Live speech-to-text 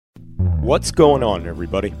What's going on,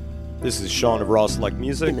 everybody? This is Sean of Raw Select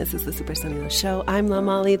Music. And this is the Super Sunny Show. I'm La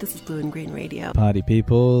Molly. This is Blue and Green Radio. Party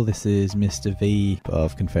people, this is Mr. V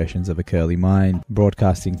of Confessions of a Curly Mind,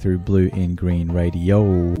 broadcasting through Blue in Green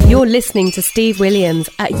Radio. You're listening to Steve Williams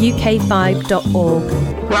at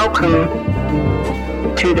uk5.org. Welcome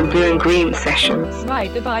to the Blue and Green Sessions.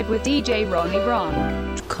 Ride the vibe with DJ Ronnie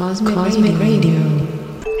Ron. Cosmic Radio.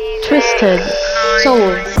 Twisted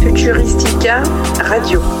Soul. Futuristica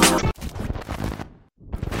Radio.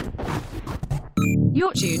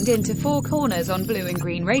 You're tuned into Four Corners on Blue and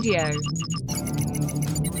Green Radio.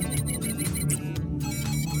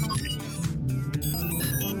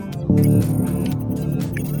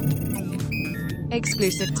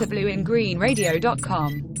 Exclusive to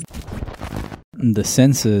blueandgreenradio.com. The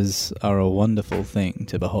senses are a wonderful thing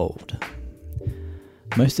to behold.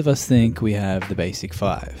 Most of us think we have the basic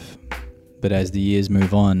five, but as the years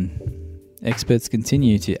move on, experts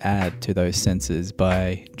continue to add to those senses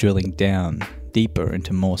by drilling down deeper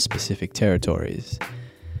into more specific territories,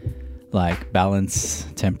 like balance,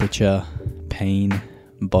 temperature, pain,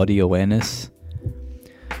 body awareness.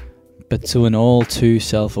 But to an all too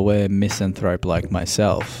self-aware misanthrope like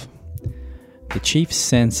myself, the chief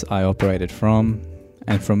sense I operated from,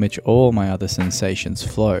 and from which all my other sensations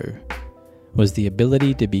flow, was the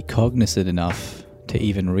ability to be cognizant enough to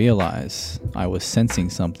even realize I was sensing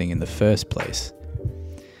something in the first place,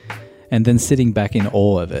 and then sitting back in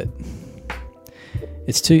awe of it.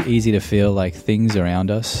 It's too easy to feel like things around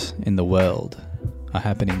us in the world are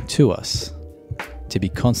happening to us, to be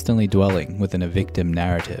constantly dwelling within a victim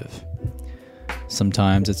narrative.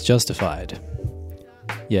 Sometimes it's justified,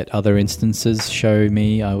 yet other instances show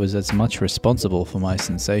me I was as much responsible for my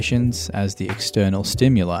sensations as the external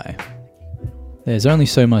stimuli. There's only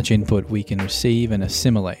so much input we can receive and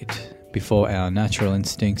assimilate before our natural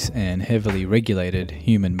instincts and heavily regulated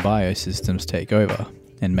human biosystems take over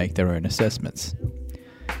and make their own assessments.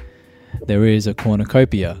 There is a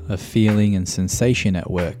cornucopia of feeling and sensation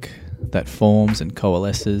at work that forms and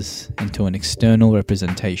coalesces into an external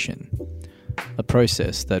representation, a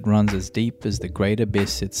process that runs as deep as the great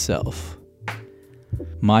abyss itself.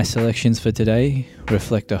 My selections for today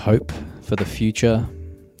reflect a hope for the future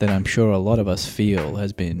that I'm sure a lot of us feel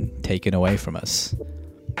has been taken away from us.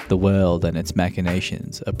 The world and its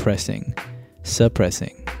machinations oppressing,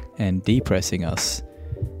 suppressing, and depressing us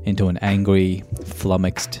into an angry,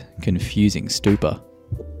 flummoxed, confusing stupor.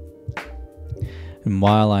 And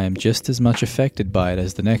while I am just as much affected by it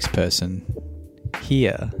as the next person,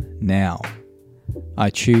 here, now, I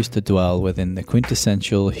choose to dwell within the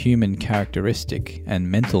quintessential human characteristic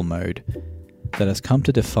and mental mode that has come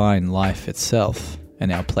to define life itself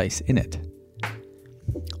and our place in it.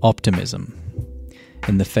 Optimism,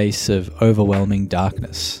 in the face of overwhelming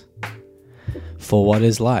darkness. For what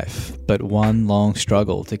is life but one long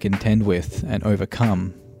struggle to contend with and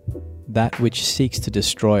overcome that which seeks to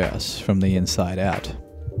destroy us from the inside out?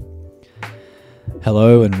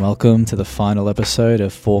 Hello and welcome to the final episode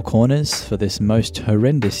of Four Corners for this most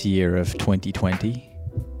horrendous year of 2020,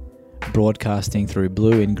 broadcasting through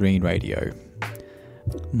Blue and Green Radio.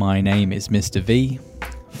 My name is Mr. V,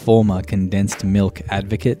 former condensed milk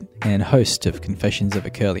advocate and host of Confessions of a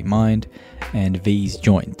Curly Mind and V's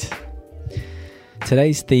Joint.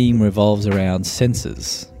 Today's theme revolves around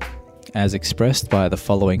senses, as expressed by the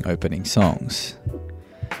following opening songs.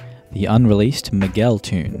 The unreleased Miguel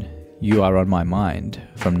tune, You Are On My Mind,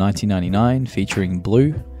 from 1999, featuring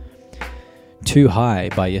Blue. Too High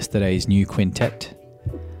by Yesterday's New Quintet.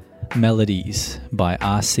 Melodies by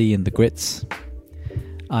RC and the Grits.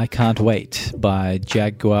 I Can't Wait by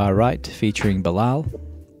Jaguar Wright, featuring Bilal.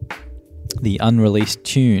 The unreleased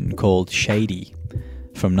tune called Shady,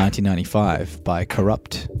 from 1995 by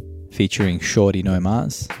Corrupt, featuring Shorty No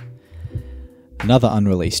Mars. Another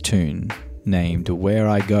unreleased tune named Where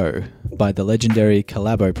I Go by the legendary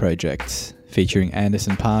Collabo Project, featuring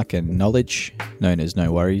Anderson .Paak and Knowledge, known as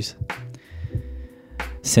No Worries.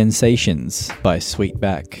 Sensations by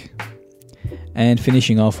Sweetback. And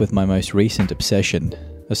finishing off with my most recent obsession,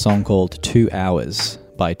 a song called 2 Hours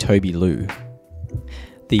by Toby Lou.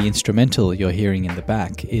 The instrumental you're hearing in the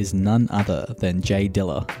back is none other than Jay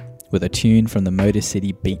Dilla, with a tune from the Motor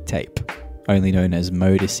City beat tape, only known as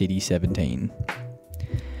Motor City 17.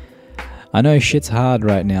 I know shit's hard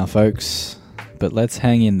right now, folks, but let's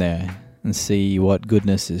hang in there and see what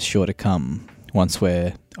goodness is sure to come once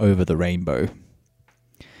we're over the rainbow.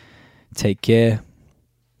 Take care,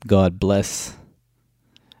 God bless,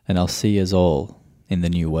 and I'll see us all in the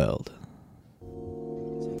new world.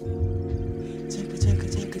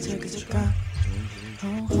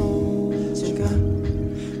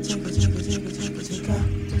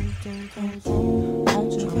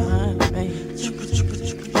 Won't you mind, baby?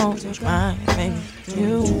 Won't you mind, baby?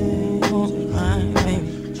 You won't you mind, baby?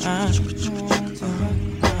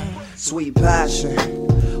 Sweet passion.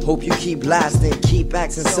 Hope you keep lasting, keep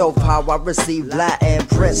acting so how I receive Latin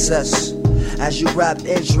princess. As you rap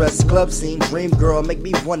interest, club scene, dream girl, make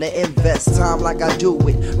me wanna invest time like I do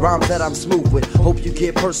with rhymes that I'm smooth with. Hope you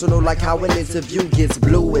get personal like how an interview gets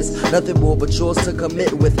blue. It's nothing more but yours to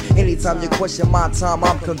commit with. Anytime you question my time,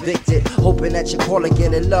 I'm convicted. Hoping that you call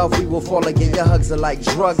again, in love we will fall again. Your hugs are like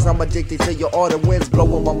drugs, I'm addicted to your art and winds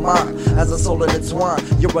blowing my mind. As a soul intertwined,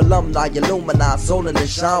 your alumni, illumini, soul in the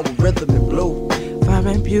shine with rhythm and blue.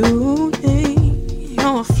 Vibrant beauty,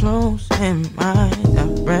 your flows in my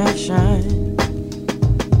direction.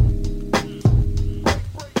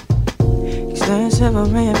 Extensive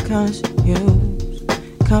array of colors used,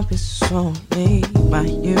 compass solely by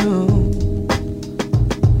you.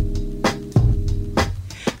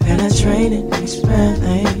 Penetrating,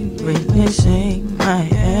 expelling, releasing my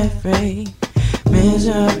every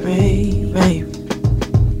misery, baby.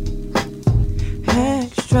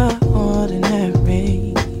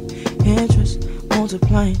 Extraordinary interest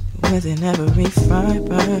multiplying within every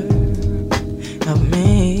fiber of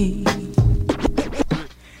me.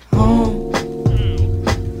 Oh,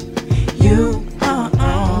 you are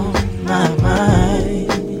on my mind,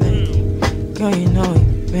 girl. You know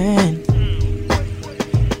you've been.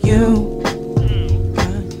 You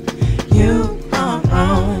are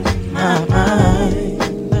on my mind.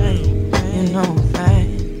 You know that.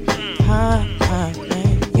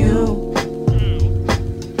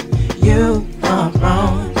 You are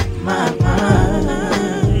on my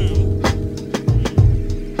mind.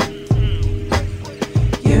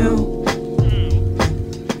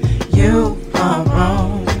 You are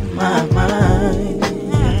on my mind.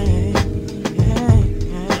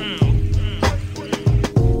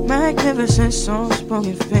 Magnificent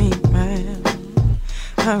soft-spoken female.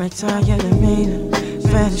 Her entire demeanor,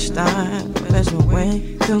 fetish style, but there's no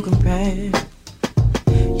way to compare.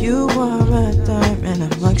 You are a diamond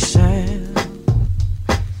amongst shell.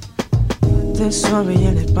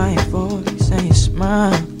 Disoriented by your voice and your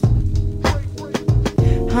smile.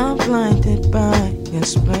 I'm blinded by your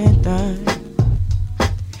splendor.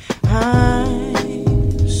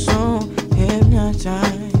 I'm so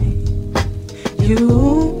hypnotized.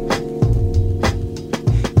 You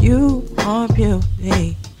are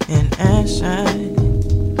beauty in essence.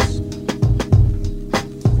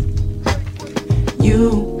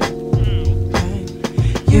 You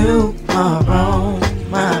are on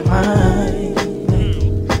my mind.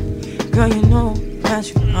 Girl, you know that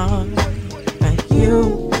you are. And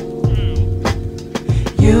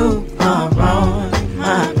you are on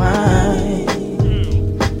my mind.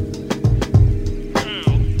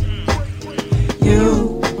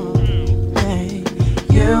 You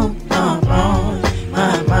are on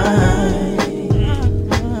my mind.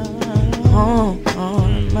 On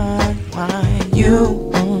my mind.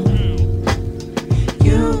 You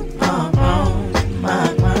are on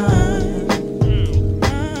my mind.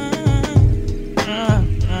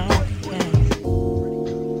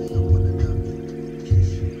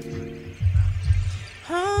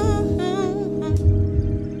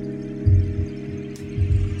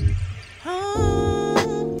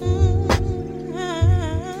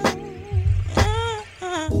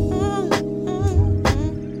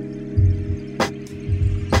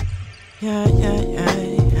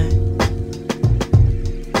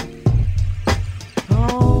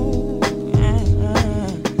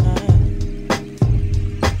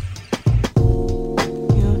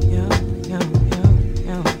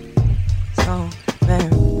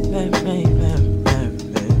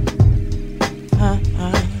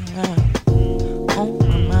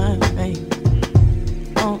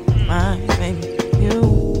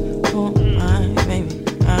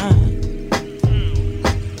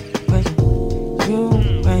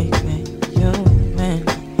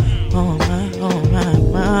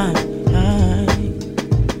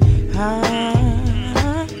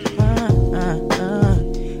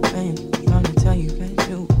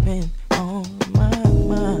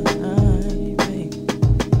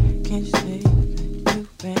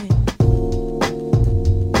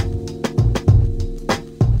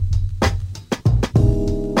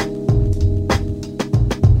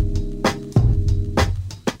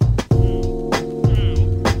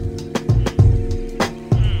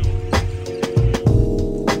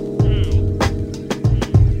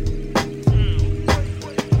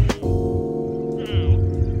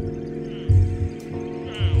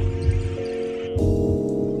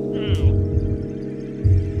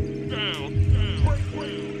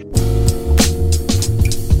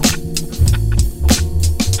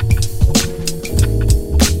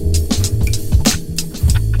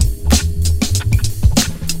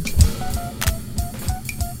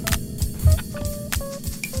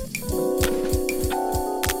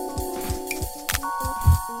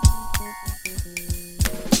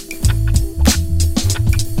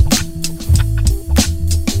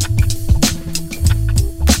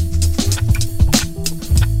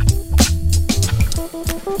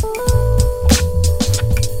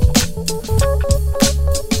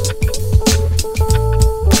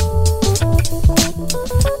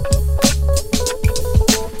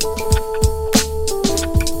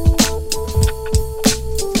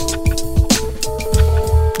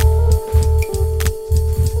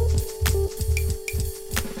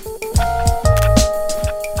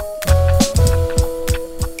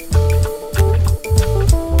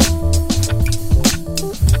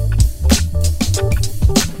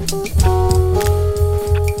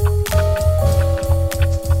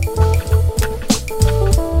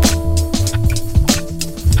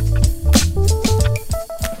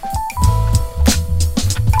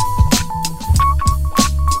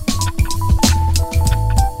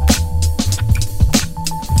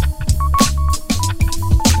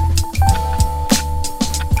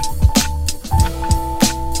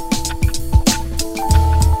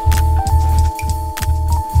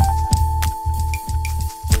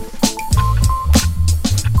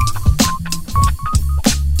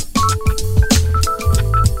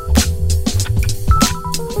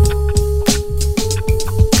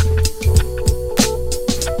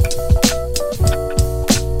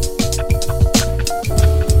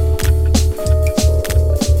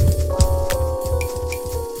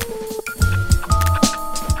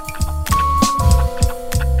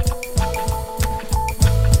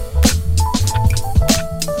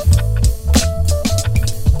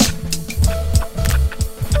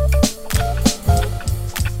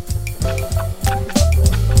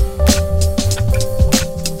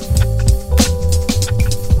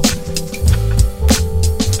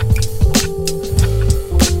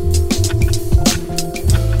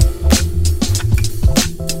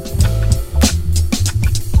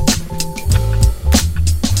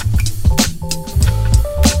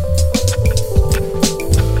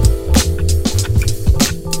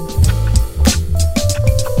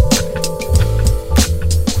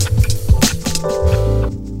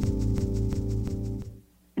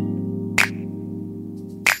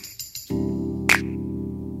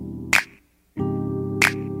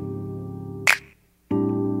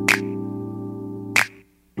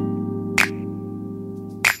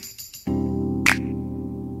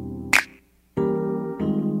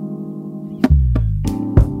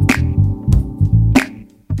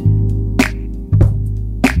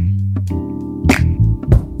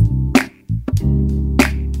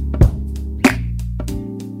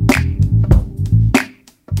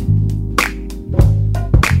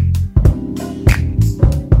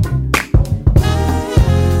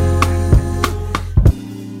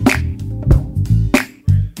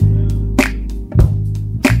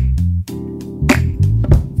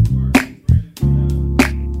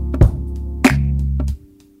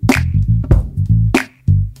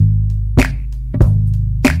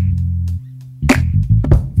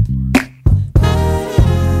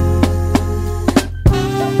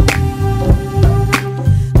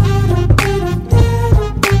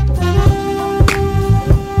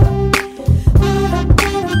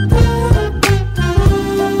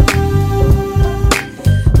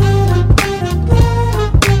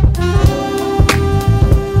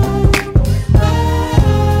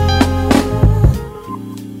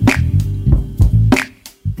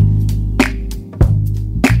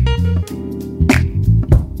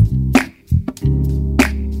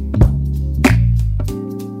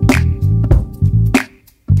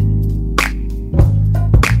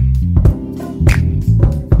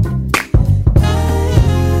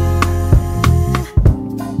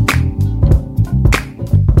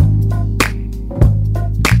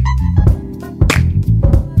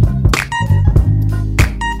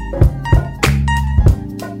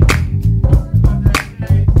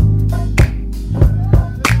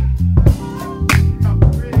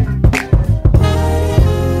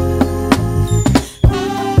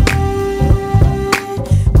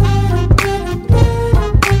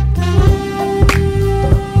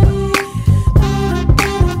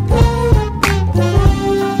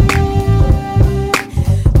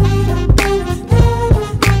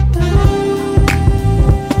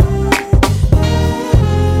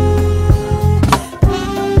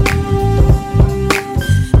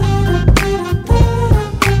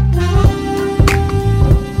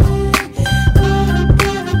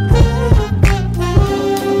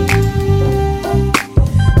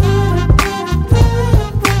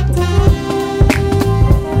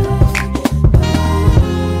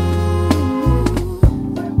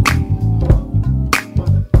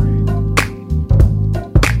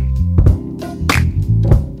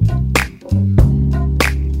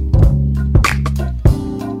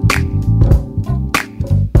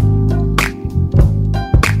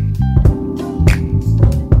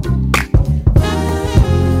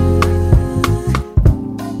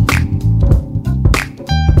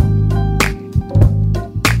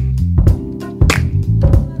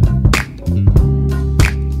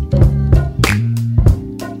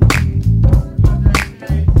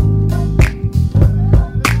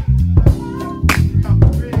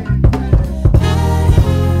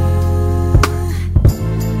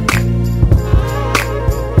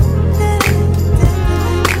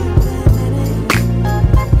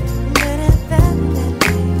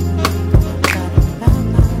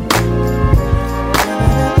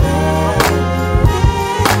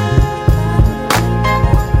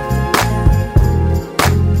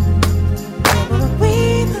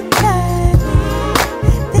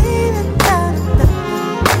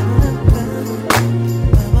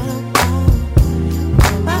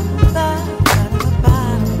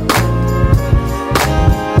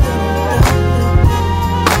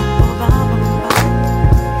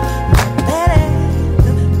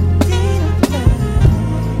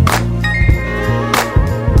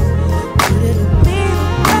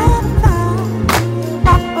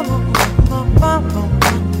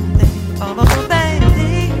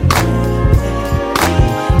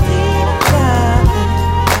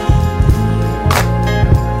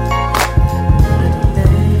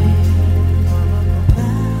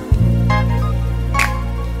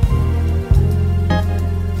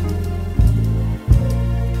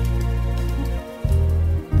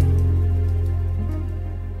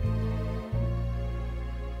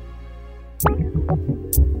 You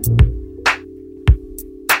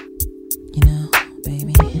know,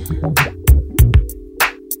 baby,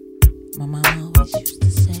 my mama always used to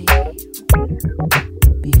say,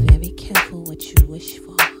 be very careful what you wish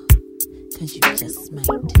for, 'cause you just might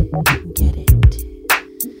get it.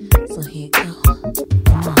 So here you go.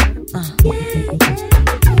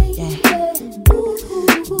 Yeah.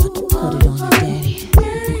 About to put it on your daddy.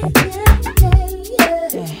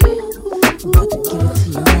 Yeah. About to give it to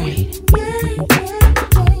you right.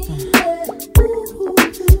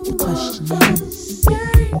 The question is,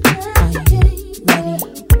 are you ready?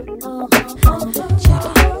 Check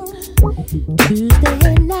it.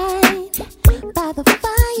 Tuesday night by the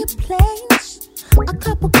fireplace, a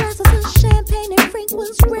couple glasses of champagne and Frank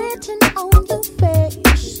was written on your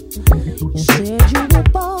face. You said you were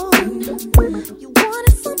born, you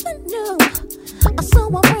wanted something new. So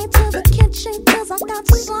I went to the kitchen 'cause I got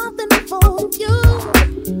something for you.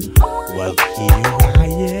 Well, here I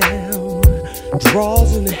am,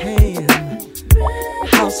 draws in the hand.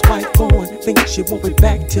 Housewife on, think she won't be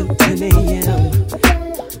back till 10 a.m.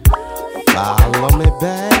 Follow me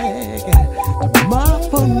back to my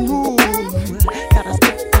fun room. Gotta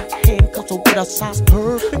stick my hand 'cause I wear a size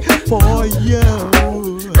perfect for you.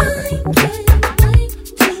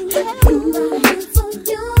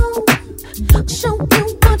 Show you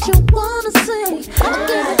what you wanna say. I'll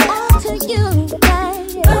give it all to you. I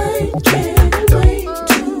can't wait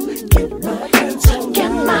to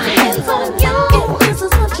get my hands on you. If this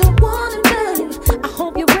is what you wanna do, I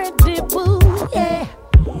hope you're ready, boo. Yeah.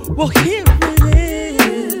 Well, here it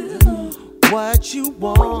is, what you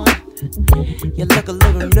want. You look a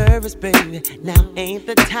little nervous, baby. Now ain't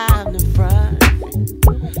the time to front.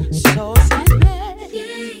 So sit back,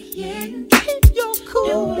 keep your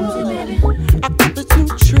cool. I got this new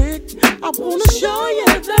trick, I wanna show you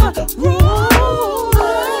the rules.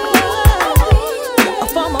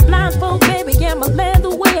 For my blindfold, baby, and my leather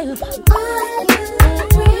whip.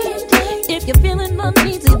 If you're feeling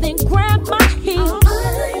uneasy, then grab my heels.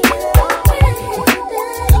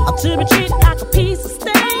 I'll turn a treat like a piece of steak.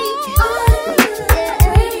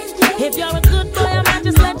 If you're a good boy, I might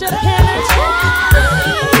just let you penetrate.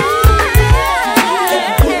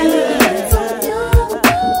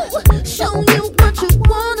 Show you what you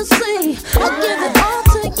wanna see. I'll give it all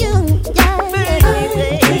to you. Yeah.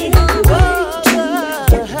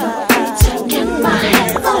 Get my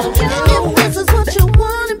hands on you. If this is what you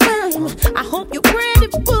wanna, babe, I hope you're ready,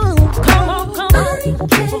 boo. Come on, come on.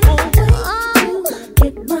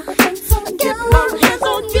 Get my hands on you. Get my hands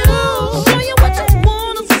on you. Show you what you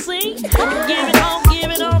wanna see. Give it all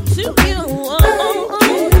to you.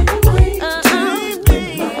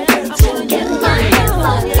 Get my hands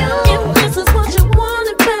on you. If this is what you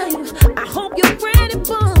wanna, babe, I hope you're ready,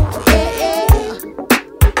 boo.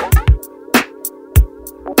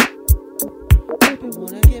 Baby,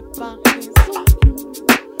 wanna get my hands on you.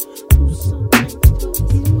 Do something to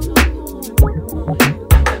you.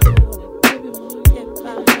 Baby, wanna get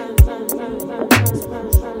my hands on you.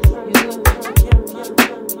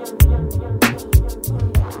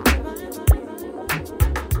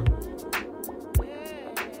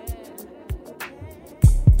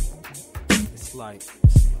 It's like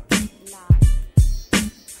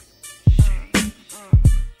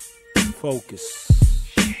focus.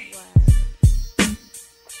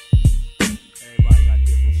 Everybody got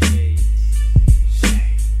different shades.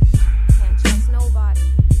 Can't trust nobody.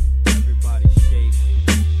 Everybody's shape.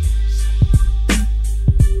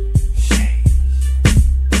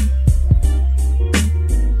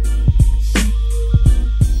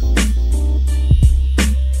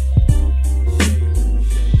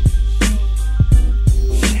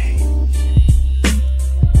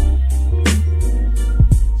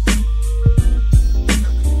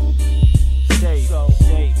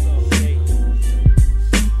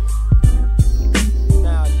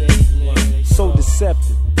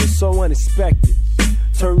 So unexpected.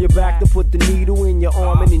 Turn your back to put the needle in your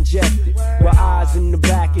arm and inject it. With eyes in the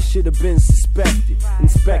back, it should have been suspected.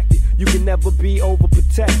 Inspected, you can never be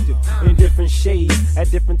overprotective. In different shades,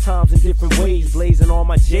 at different times in different ways. Blazing all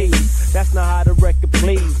my J's. That's not how the record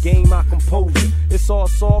plays. Gain my composure. It's all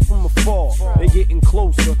saw from afar. They're getting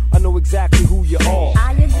closer. I know exactly who you are.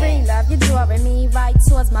 I agree, love, you're drawing me right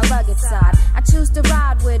towards my rugged side. I choose to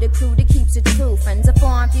ride with a crew that keeps it true. Friends are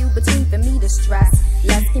far and few between for me to stress.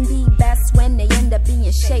 Less can be best when they end up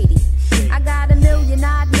being shady. I got a million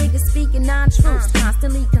odd niggas speaking non-truths,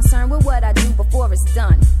 constantly concerned with what I do before it's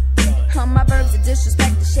done. My verbs are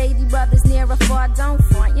disrespect the shady brothers near or far. Don't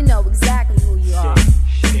front, you know exactly who you are.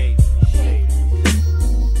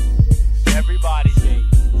 Everybody.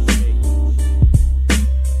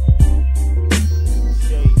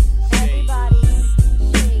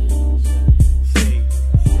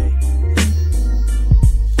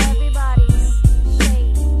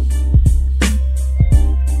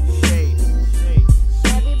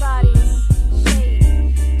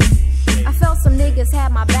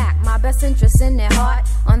 in their heart.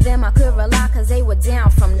 On them I could rely cause they were down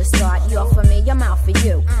from the start. You're for me, I'm out for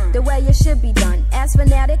you, the way it should be done. As for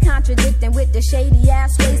now, they're contradicting with the shady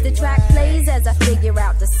ass ways the track plays as I figure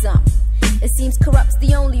out the sum. It seems Corrupt's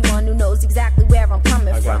the only one who knows exactly where I'm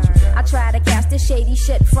coming from. I try to catch this shady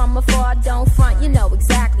shit from afar, don't front, you know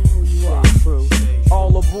exactly who you are. True.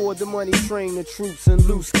 All aboard the money train, the troops and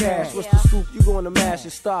loose cash. What's the scoop? You gonna mash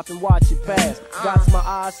it, stop and watch it pass. Got my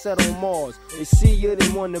eyes set on Mars. They see it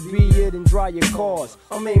and wanna be it and dry your cars.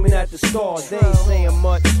 I'm aiming at the stars, they ain't saying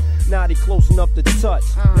much. Now they close enough to touch.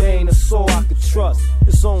 They ain't a soul I could trust.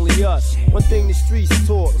 It's only us. One thing the streets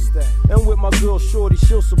taught us. And with my girl Shorty,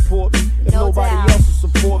 she'll support me. If nobody else will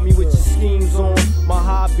support me with your schemes on, my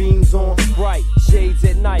high beams on, bright shades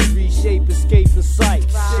at night, reshape, escape in sight.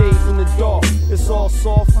 Shades in the dark. It's all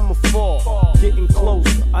soft from afar. Getting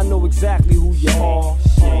closer. I know exactly who you are.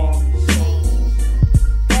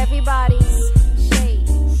 Everybody's shade.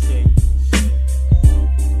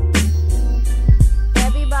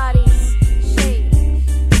 Everybody's shade.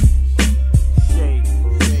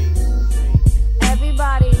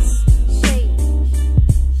 Everybody's shade.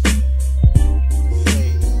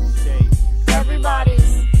 Everybody's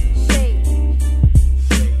shade.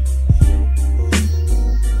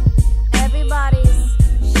 Everybody's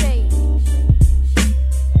shade.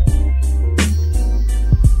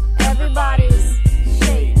 Everybody's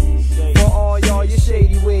shade. For all y'all, your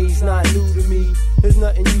shady ways not new to me. There's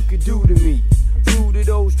nothing you could do to me. True to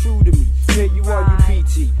those true to me. Yeah, you are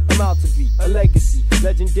UPT. I'm out to be a legacy,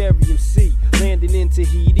 legendary MC. Landing in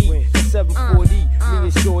Tahiti at 740. Me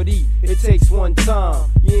and Shorty, it takes one time.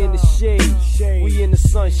 You're in the shade, we in the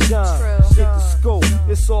sunshine. Hit the scope,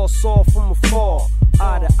 it's all soft from afar.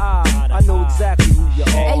 Eye to eye, I know exactly who you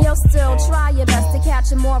are. And yo, still try your best to catch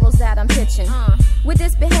the morals that I'm pitching. With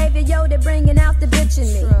this behavior, yo, they're bringing out the bitch in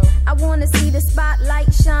me. I wanna see the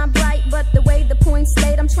spotlight shine bright, but the way the point's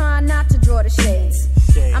laid, I'm trying not to draw the shades.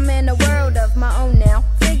 I'm in a world of my own now.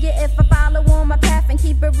 Figure if I follow on my path and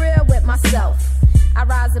keep it real with myself, I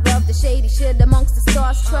rise above the shady shit amongst the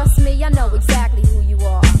stars. Trust me, I know exactly who you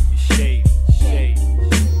are. Shade.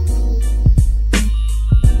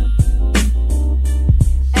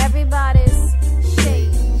 Everybody's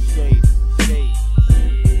shade.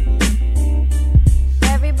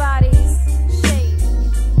 Everybody's shade.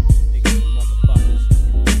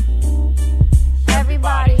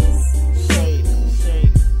 Everybody's shade.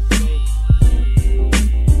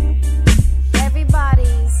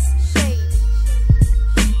 Everybody's shade.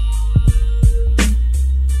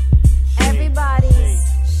 Everybody's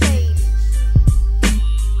shade.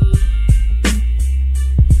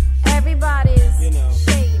 Everybody's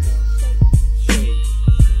shade.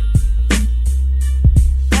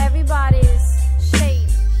 Everybody's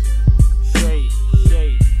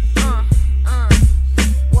shade.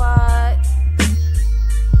 What?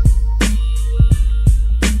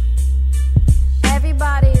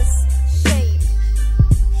 Everybody's shade.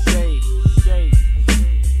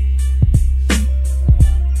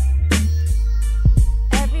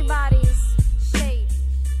 Everybody's shade.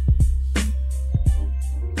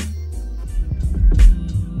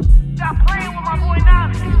 Stop playing with my boy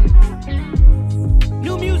Nolly.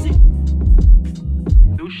 New music.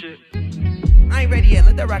 New shit. I ain't ready yet.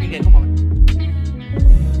 Let that rock again. Come on.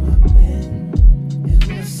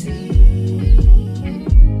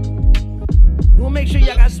 We'll make sure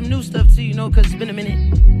y'all got some new stuff too, you know, cause it's been a minute.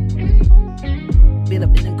 Been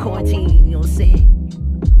up in them quarantine, you know what I'm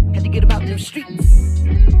saying? Had to get about them streets.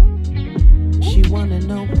 She wanna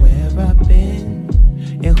know where I've been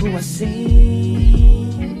and who I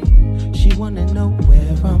seen. She wanna know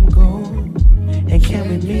where I'm going and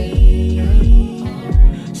carry me.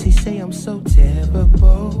 She say I'm so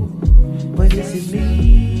terrible, but is it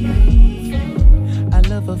me? I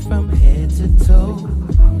love her from head to toe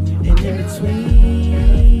and in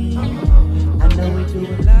between. I know we do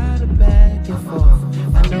a lot of back and forth.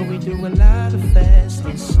 I know we do a lot of fast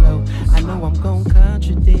and slow. I know I'm gon'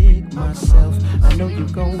 contradict myself. I know you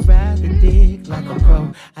gon' ride the dick like a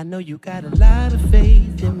pro. I know you got a lot of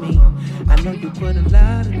faith in me. I know you put a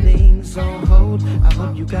lot of things on hold. I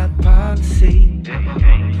hope you got policy.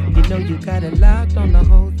 You know you got it locked on the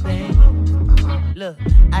whole thing. Look,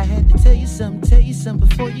 I had to tell you something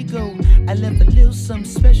before you go. I left a little something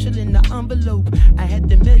special in the envelope. I had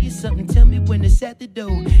to mail you something, tell me when it's at the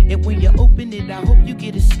door. And when you open it, I hope you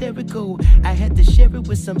get hysterical. I had to share it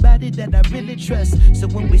with somebody that I really trust. So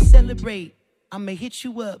when we celebrate, I'ma hit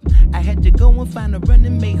you up. I had to go and find a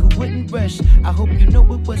running mate who wouldn't rush. I hope you know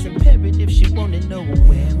it was imperative. She wanna know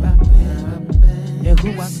where I've been and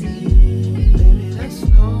who I see. Baby, let's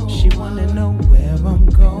know. She wanna know where I'm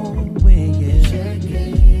going, yeah.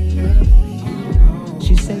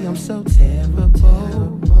 so terrible.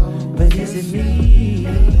 But is it me?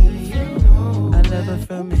 I love her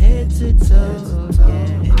from head to toe,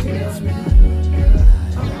 yeah.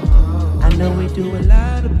 I know we do a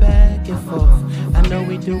lot of back and forth. I know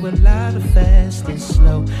we do a lot of fast and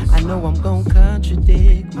slow. I know I'm gon'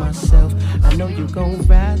 contradict myself. I know you gon'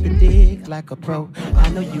 ride the dick like a pro. I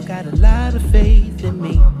know you got a lot of faith in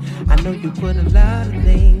me. I know you put a lot of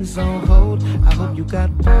things on hold. I hope you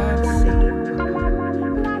got a policy.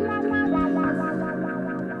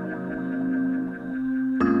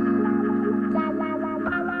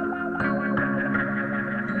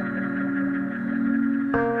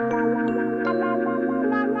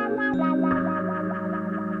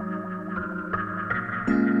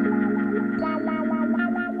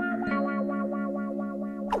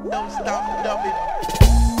 Don't stop dumping.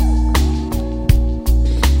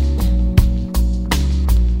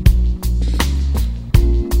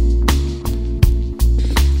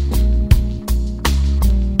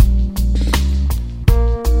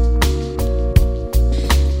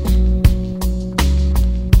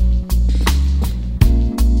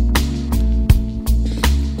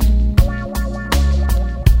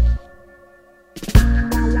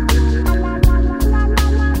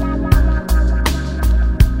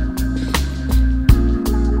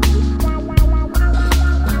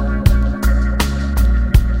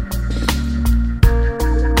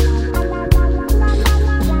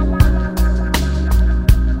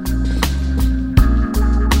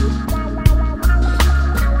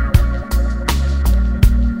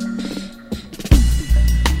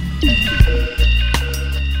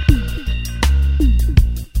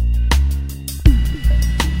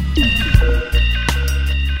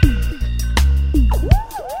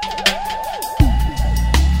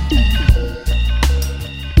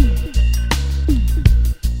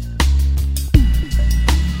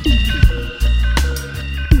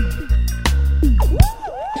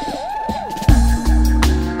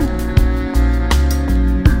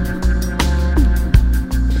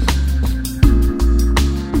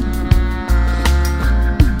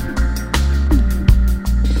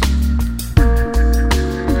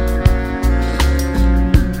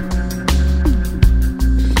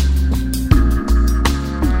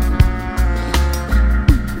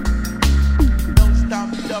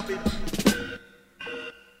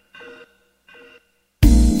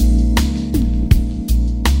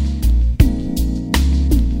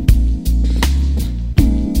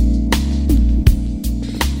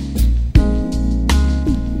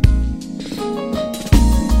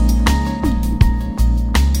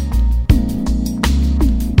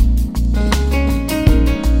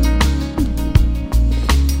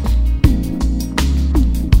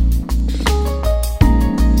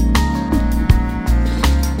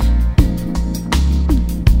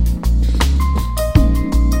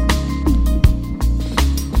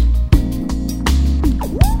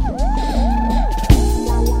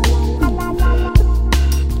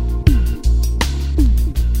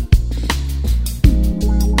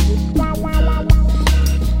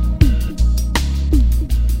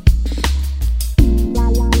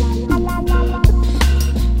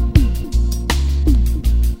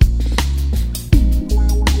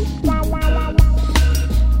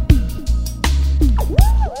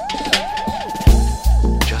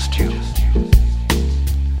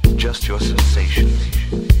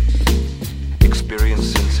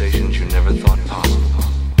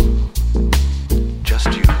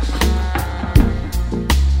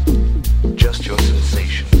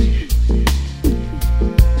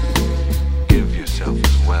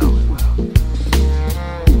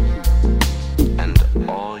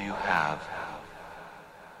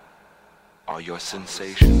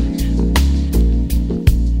 Sensations.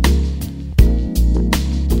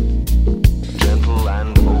 Gentle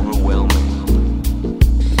and overwhelming.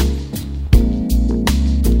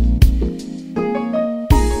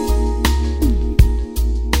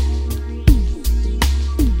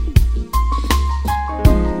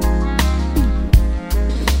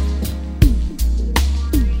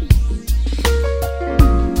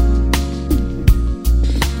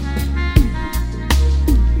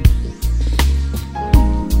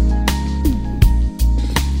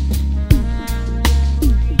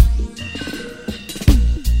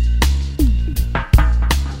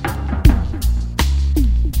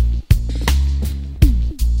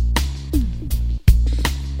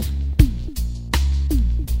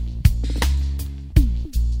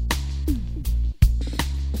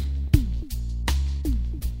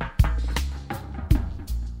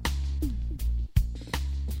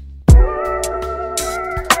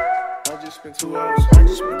 spent 2 hours. I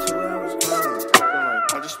just spent 2 hours.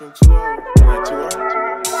 I just spent 2 hours. Like 2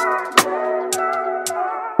 hours.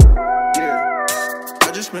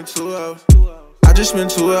 I just spent 2 hours. I just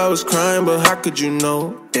spent 2 hours crying, but how could you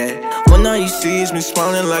know that? When all you see is me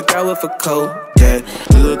smiling like I with a coat. That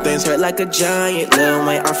little things hurt like a giant. Little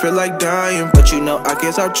mate, I feel like dying, but you know I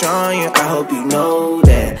can't stop trying. I hope you know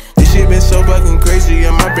that. This shit been so fucking crazy,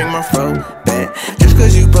 I might bring my fro back. Just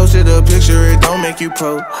cause you posted a picture, it don't make you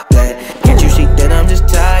pro black. Can't you see that I'm just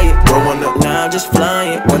tired? Growing up now, I'm just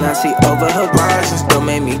flying. When I see over horizons, don't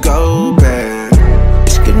make me go back.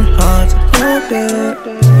 It's getting hard to hold back.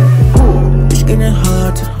 It's getting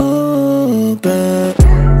hard to hold back.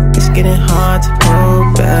 It's getting hard to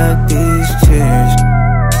hold back these tears.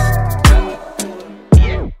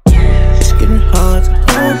 It's getting hard to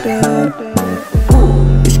hold back.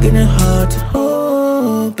 It's getting hard to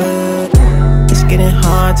hold back. It's getting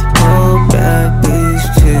hard to hold back these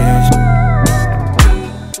tears.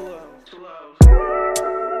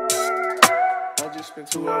 I just spent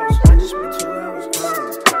 2 hours. I just spent 2 hours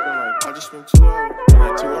crying. I just spent 2 hours.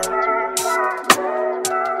 Like 2 hours.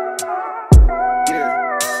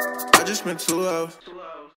 I just spent 2 hours.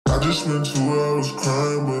 I just spent 2 hours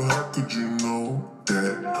crying, but how could you know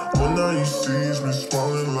that? When all you see is me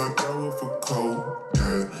smiling like I with a coat.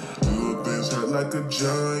 Yeah, little things hurt like a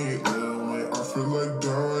giant. Little man, I feel like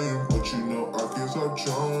dying, but you know I can't stop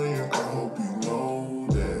trying. I hope you know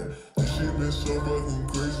that. This shit been so fucking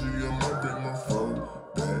crazy, I might bring my phone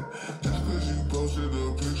back. Just cause you posted a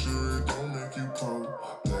picture, it don't make you pro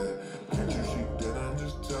black. Can't you see that I'm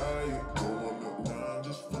just tired? Going up now, I'm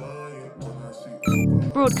just flying.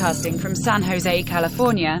 Broadcasting from San Jose,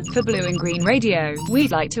 California, for Blue and Green Radio,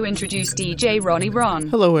 we'd like to introduce DJ Ronnie Ron.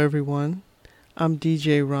 Hello everyone, I'm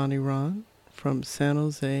DJ Ronnie Ron from San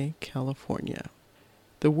Jose, California.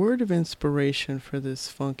 The word of inspiration for this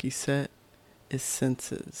funky set is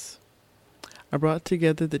senses. I brought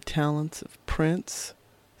together the talents of Prince,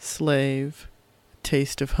 Slave,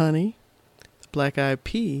 Taste of Honey, the Black Eyed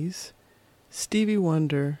Peas, Stevie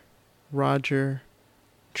Wonder, Roger,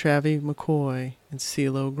 Travie McCoy, and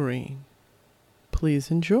CeeLo Green. Please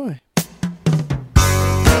enjoy.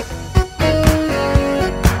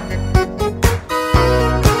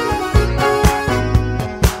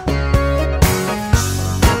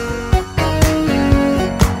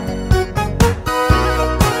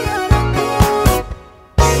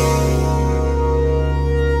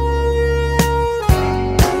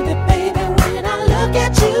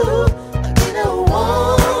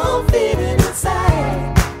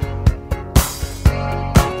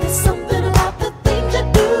 Something about the things you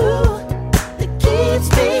do that keeps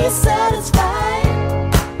me satisfied.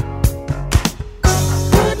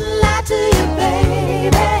 Wouldn't lie to you,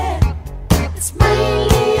 baby. It's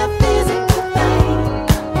mainly a physical thing.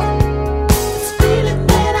 This feeling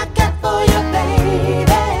that I got for you,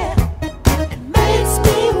 baby, it makes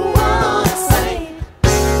me wanna sing.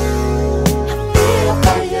 I feel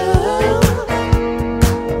for you.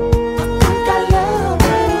 I think I love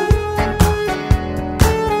you.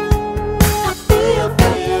 I feel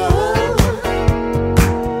for you.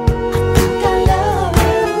 I think I love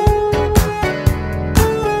you.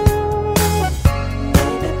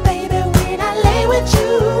 Baby, when I lay with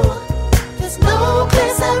you, there's no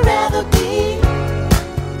place I'd rather be.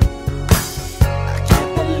 I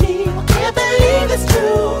can't believe it's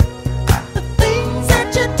true, the things that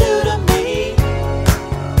you do to me.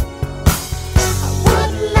 I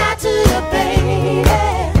wouldn't lie to you, baby.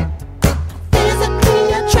 Physically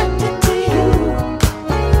attracted to you.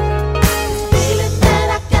 This feeling that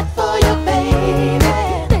I got for you,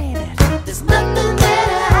 baby, there's nothing that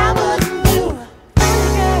I wouldn't do. I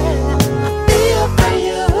feel for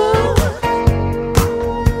you. I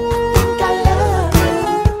think I love you.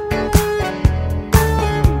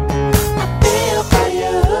 I feel for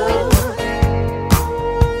you.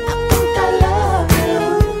 I think I love you.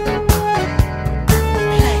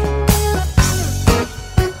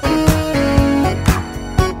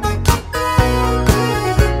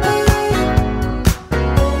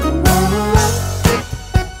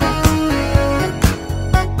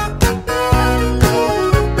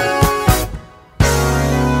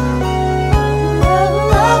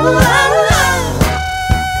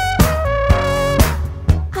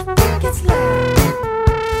 I think it's love.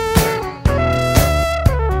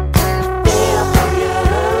 I feel for you.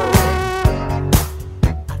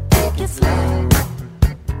 I think it's love.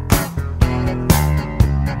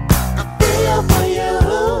 I feel for you.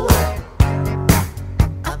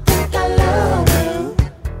 I think I love you.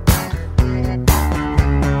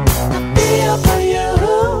 I feel for you.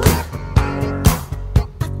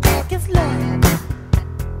 I think it's love.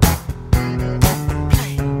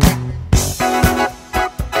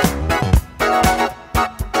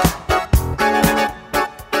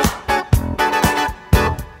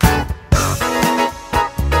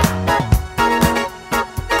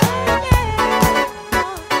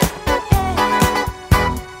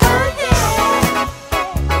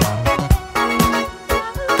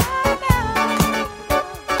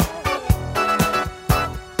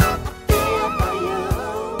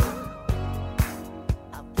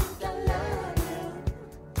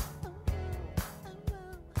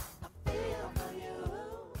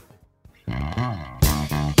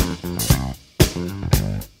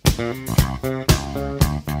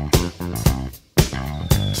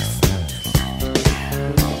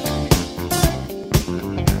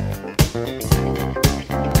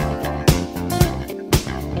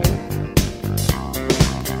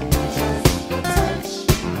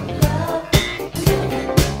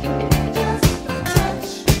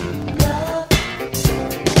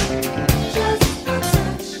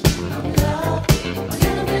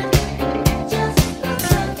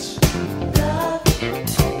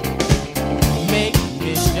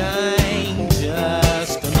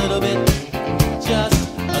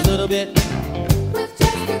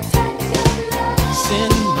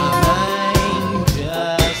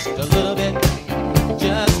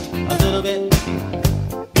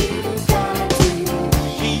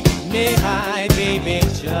 me high, baby,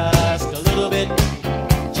 just a little bit,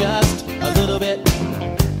 just a little bit.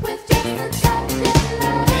 With just a touch of love.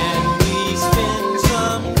 Can we spend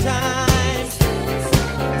some time?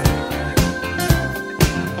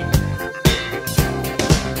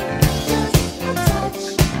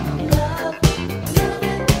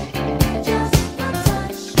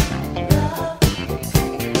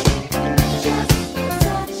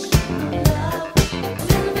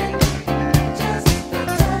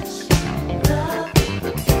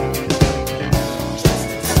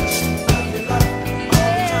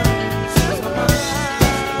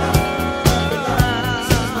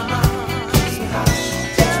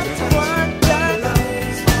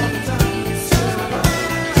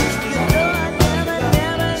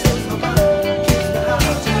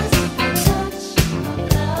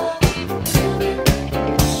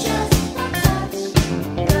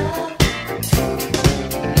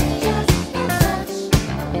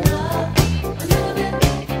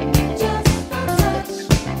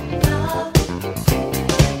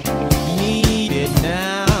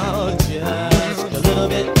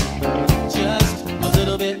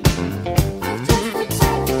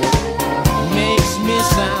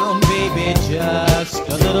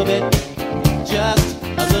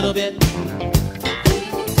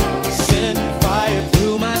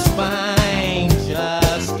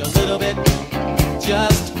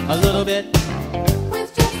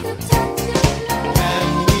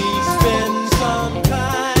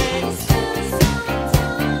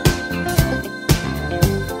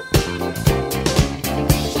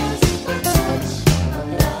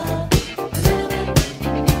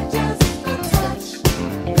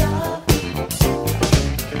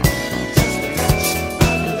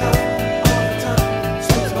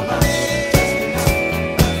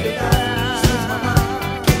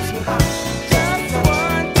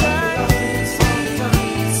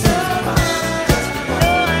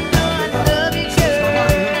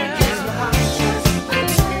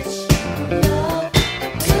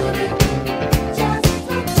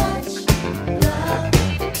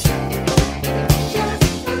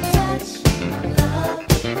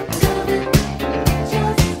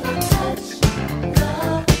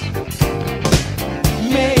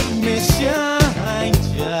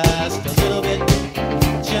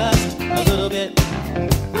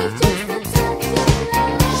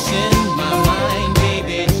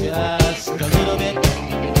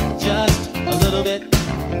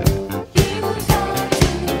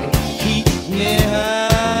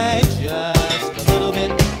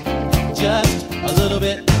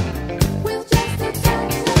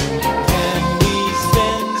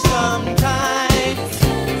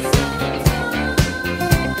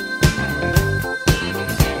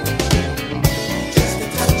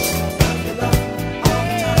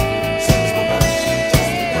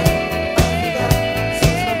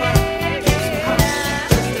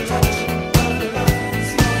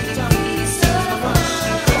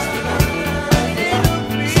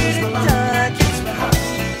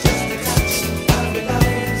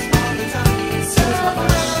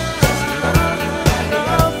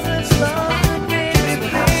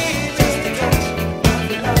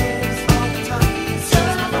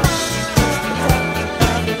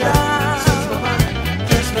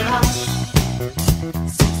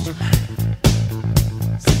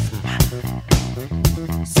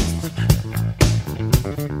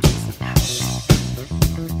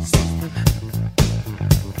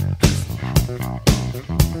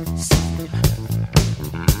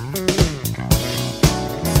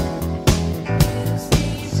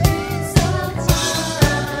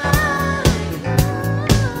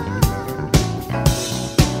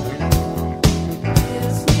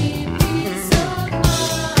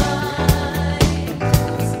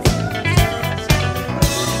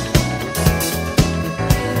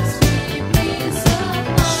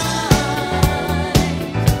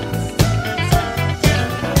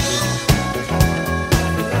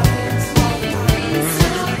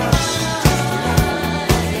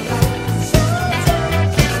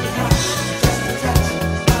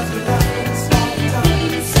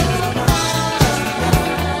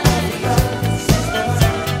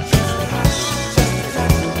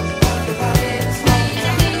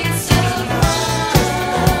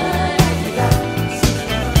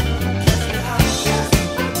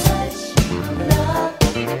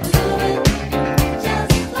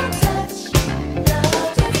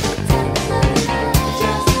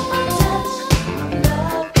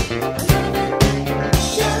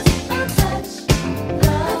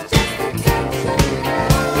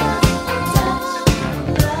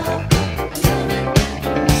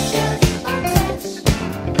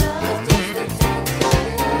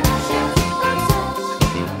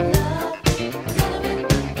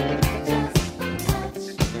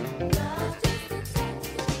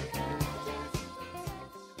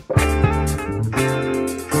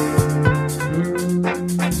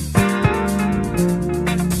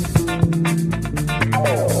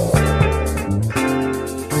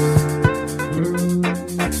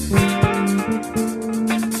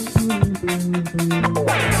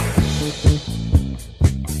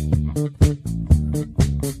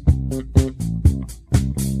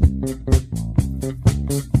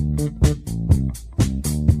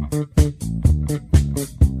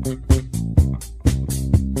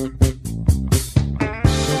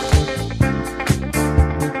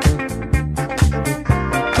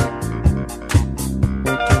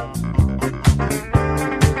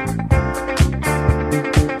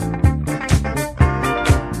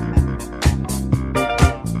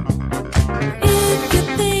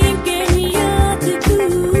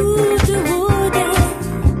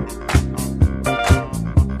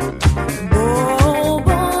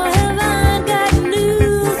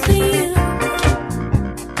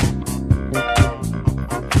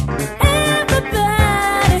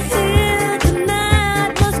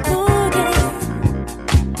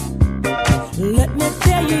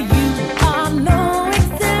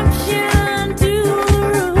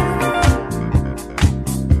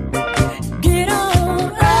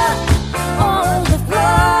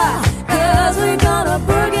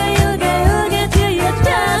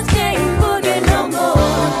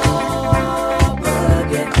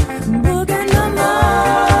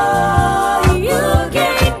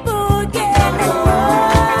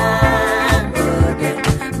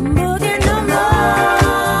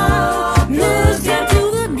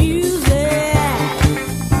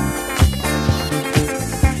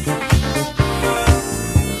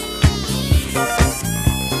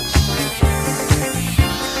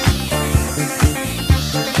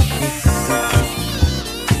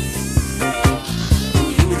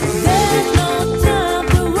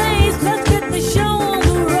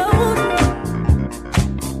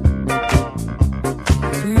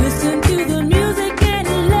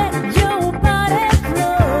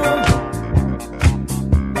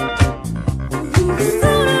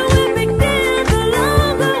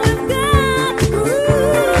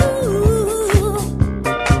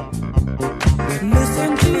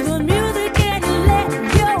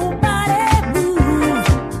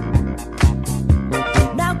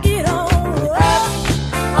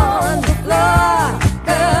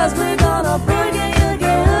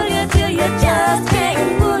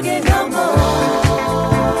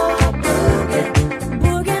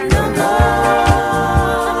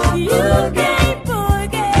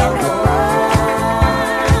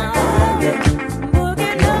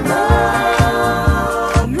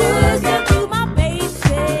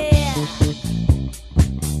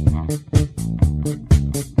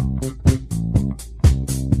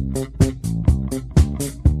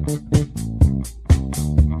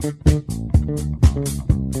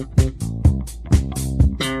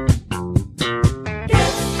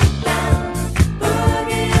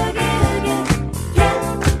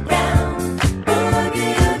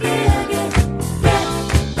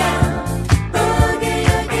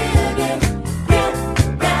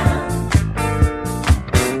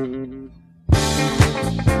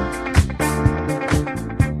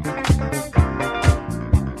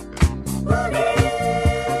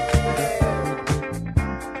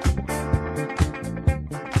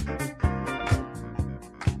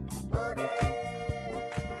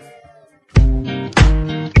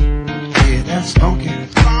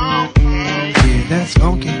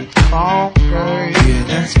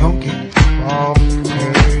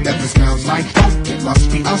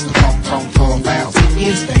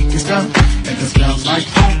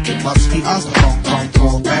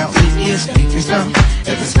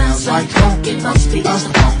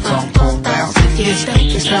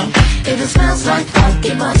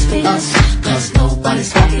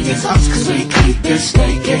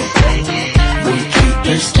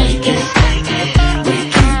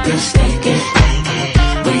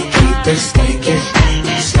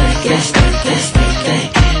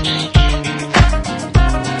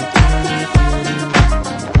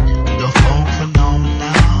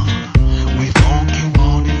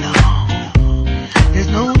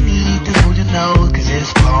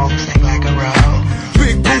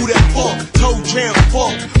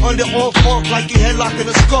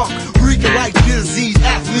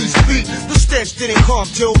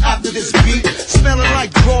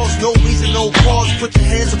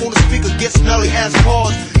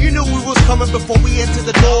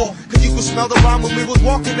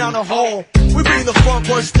 Down the hall, we bring the funk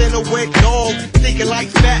worse than a wet dog. Thinking like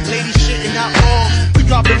fat ladies shitting out long. We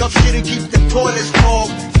dropping up shit and keep the toilets clogged.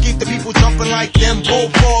 Keep the people jumping like them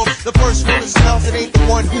bullfrogs. The first one that smells it ain't the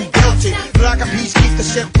one who built it. Like a piece, keep the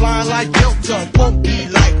shit flying like Delta. Won't be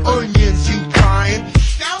like onions, you crying.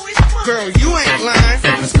 Girl, you ain't lying.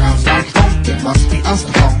 If it smells like funk, it must be us.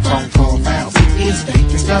 The funk, funk, funk, bounce. It is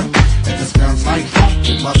dangerous stuff. If it smells like funk,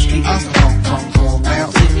 it must be us. The funk, funk, funk,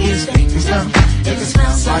 bounce. It is dangerous stuff. If it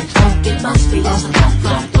smells like funk, it must be us. The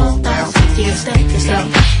funk 4050 and stank is low.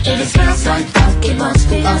 If it smells like funk, it must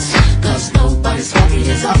be us. Cause nobody's funky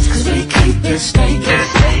as us. Cause we keep it stinking.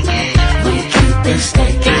 We keep it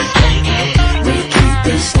stinking. We keep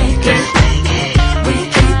it stinking. We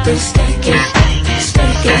keep it stinking.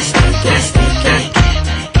 Stinking, stinking, stinking.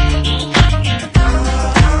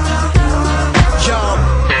 Yo,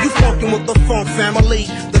 you fucking with the funk family.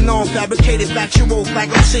 The non-fabricated factual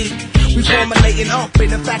faculty. We formulating up in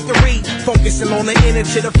the factory, focusing on the inner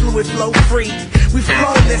to the fluid flow free. We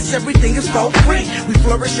flawless, everything is for free. We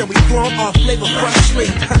flourish and we flaunt our flavor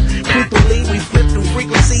freshly. Creepily, we flip through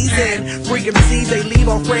frequencies and freak MCs, they leave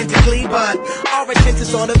all frantically. But our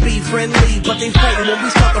intentions are to be friendly, but they fight when we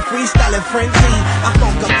start the freestyling frenzy. I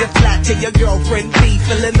funk up your flat to your girlfriend B,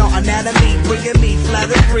 filling our anatomy, bringing me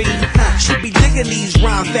flattery. She be digging these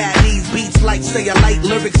rhyme fatties, beats like say a light,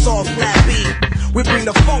 lyrics all flat beat. We bring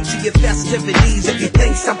the funk to your festivities. If you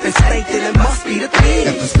think something's stank, then it must be the thing.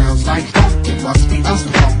 If it smells like funk, it must be us.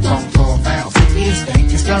 The funk 4050 and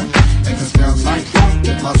stank is low. If it smells like funk,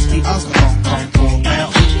 it must be us. The funk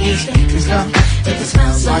 4050 and stank is low. If it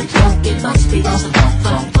smells like funk, it must be us. The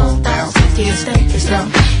funk 4050 and stank is low.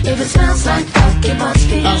 If it smells like funk, it must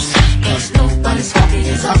be us. Cause nobody's funky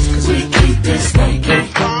as us. Cause we keep it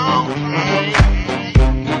stinking.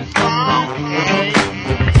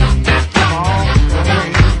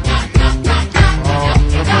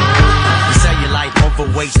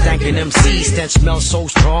 Overweight, stankin' MC, stench smells so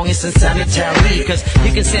strong it's insanitary. Cause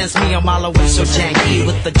you can sense me a mile away so janky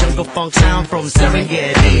with the jungle funk sound from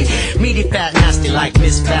Serengeti. Meaty, fat, nasty like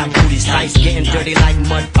Miss Fat Booty's tights, getting dirty like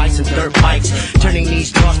mud fights and dirt bikes. Turning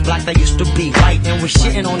these drawers black that used to be white, and we're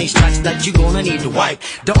shitting on these tracks that you gonna need to wipe.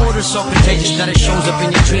 The odor's so contagious that it shows up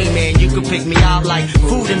in your dream, man. You can pick me out like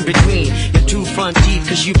food in between your two front teeth,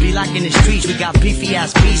 cause you be like in the streets. We got beefy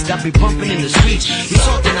ass beats that be bumping in the streets. You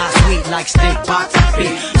salty not sweet like steak box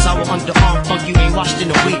feet. Sour underarm funk you ain't washed in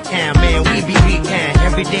a weekend. Man, we be weekend,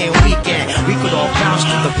 every day and weekend. We could all bounce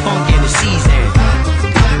to the funk in the season.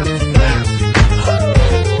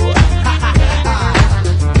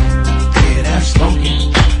 Yeah, that's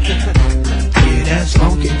funky. Yeah, that's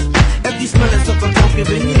funky. If you smellin' something funky,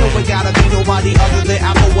 then you know it gotta be nobody other than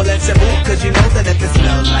Apple Will Let You Move. Cause you know that if it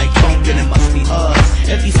smells like funk, then it must be us.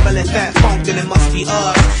 If you smellin' fat funk, then it must be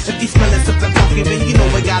us. If you smellin' something funky, then you know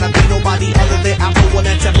it gotta be nobody other than Apple Will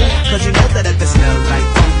Let You Move. Cause you know that if it smells like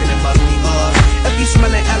funk, then it must be us. If you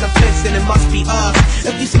smellin' elephants, then it must be us.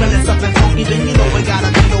 If you smellin' something funky, then you know it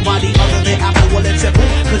gotta be nobody other than Apple Will Let You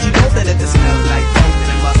Move. Cause you know that if it smells like funk,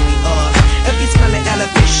 then it must be us. If you smellin'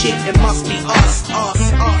 elephant shit, it must be us, us,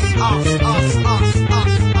 us, us, us, us,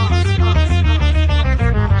 us.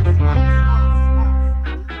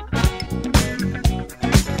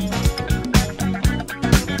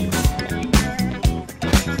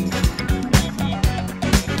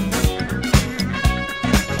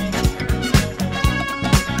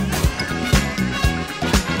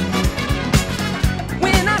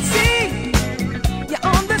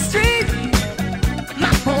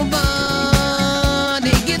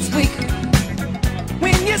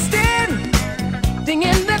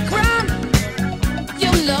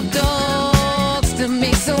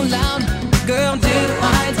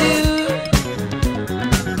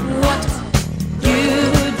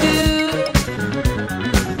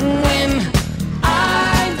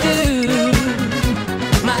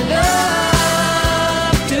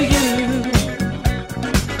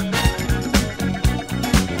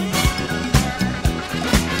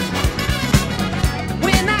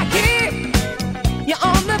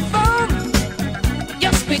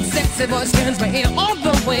 Voice turns my ear all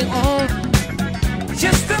the way on.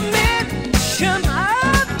 Just a mention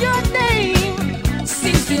of your name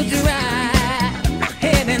seems to drive my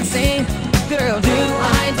head insane. Girl, do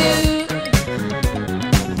I do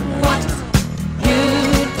what you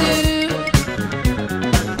do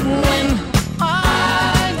when I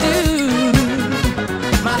do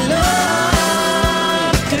my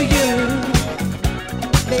love to you,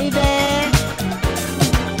 baby?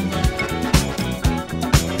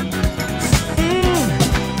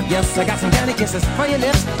 Yes, I got some candy kisses for your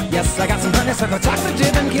lips. Yes, I got some honeysuckle chocolate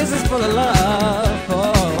chip and kisses full of love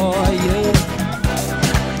for you.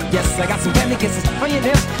 Yes, I got some candy kisses for your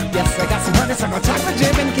lips. Yes, I got some honeysuckle chocolate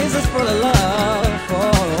chip and kisses full of love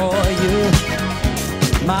for you.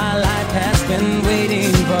 My life has been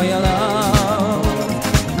waiting for your love.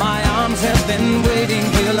 My arms have been waiting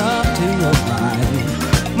for your love to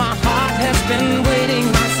arrive. My heart has been waiting,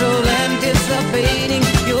 my soul anticipating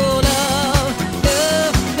your love.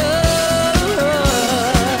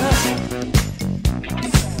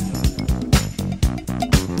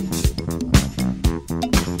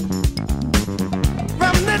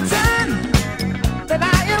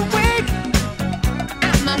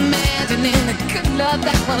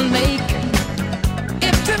 will make.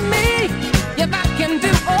 If to me, if I can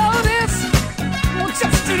do all this, well,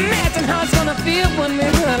 just imagine how it's gonna feel when we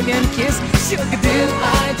hug and kiss. Sugar, do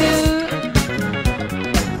I do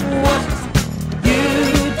what you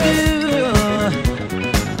do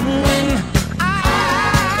when I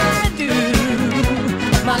do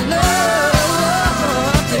my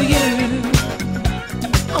love to you?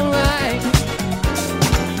 Alright.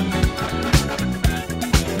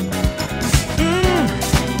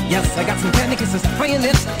 Yes, I got some candy kisses for your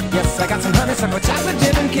lips. Yes, I got some honeysuckle chocolate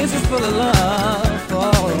dip and kisses full of love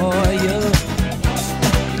for you.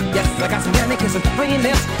 Yes, I got some candy kisses for your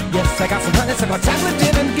lips. Yes, I got some honeysuckle chocolate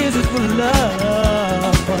dip and kisses full of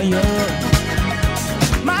love for you.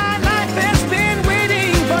 My life has been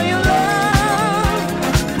waiting for your love.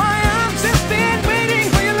 My arms have been waiting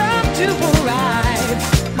for your love to arrive.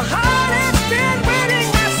 My heart has been waiting,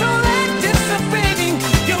 my soul anticipating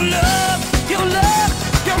your love, your love,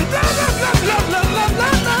 your love, love, love, love, love,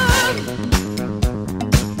 love, love.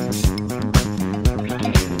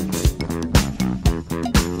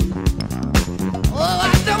 Oh,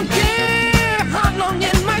 I don't care how long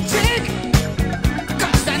it might take,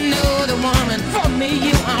 'cause I know the woman for me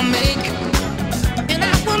you I'll make. And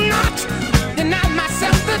I will not deny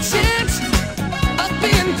myself the chance of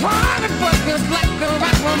being part of what feels like the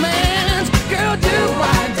right romance. Girl, do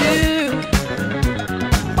I do?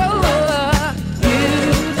 Oh, you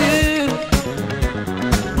do.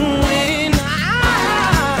 When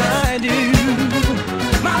I do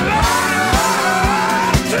my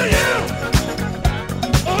love to you.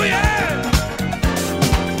 Oh, yeah.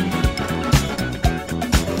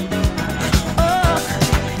 Oh,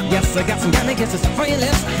 yes, I got some candy kisses for your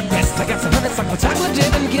lips. Yes, I got some honeysuckle chocolate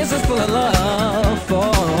dip and kisses full of love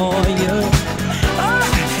for you. Oh,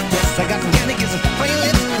 yes, I got some candy kisses for your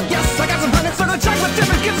lips. Yes, I got some honeysuckle chocolate dip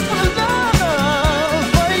and kisses full of love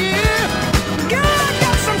for you. Girl, I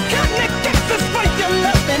got some candy kisses for your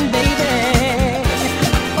loving, baby.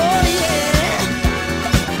 Oh, yeah.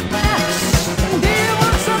 Do you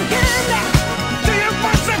want some candy? Do you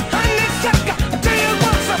want some honeysuckle? Do you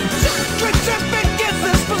want some chocolate dip and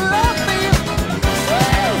kisses full of love for you?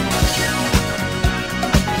 Woo!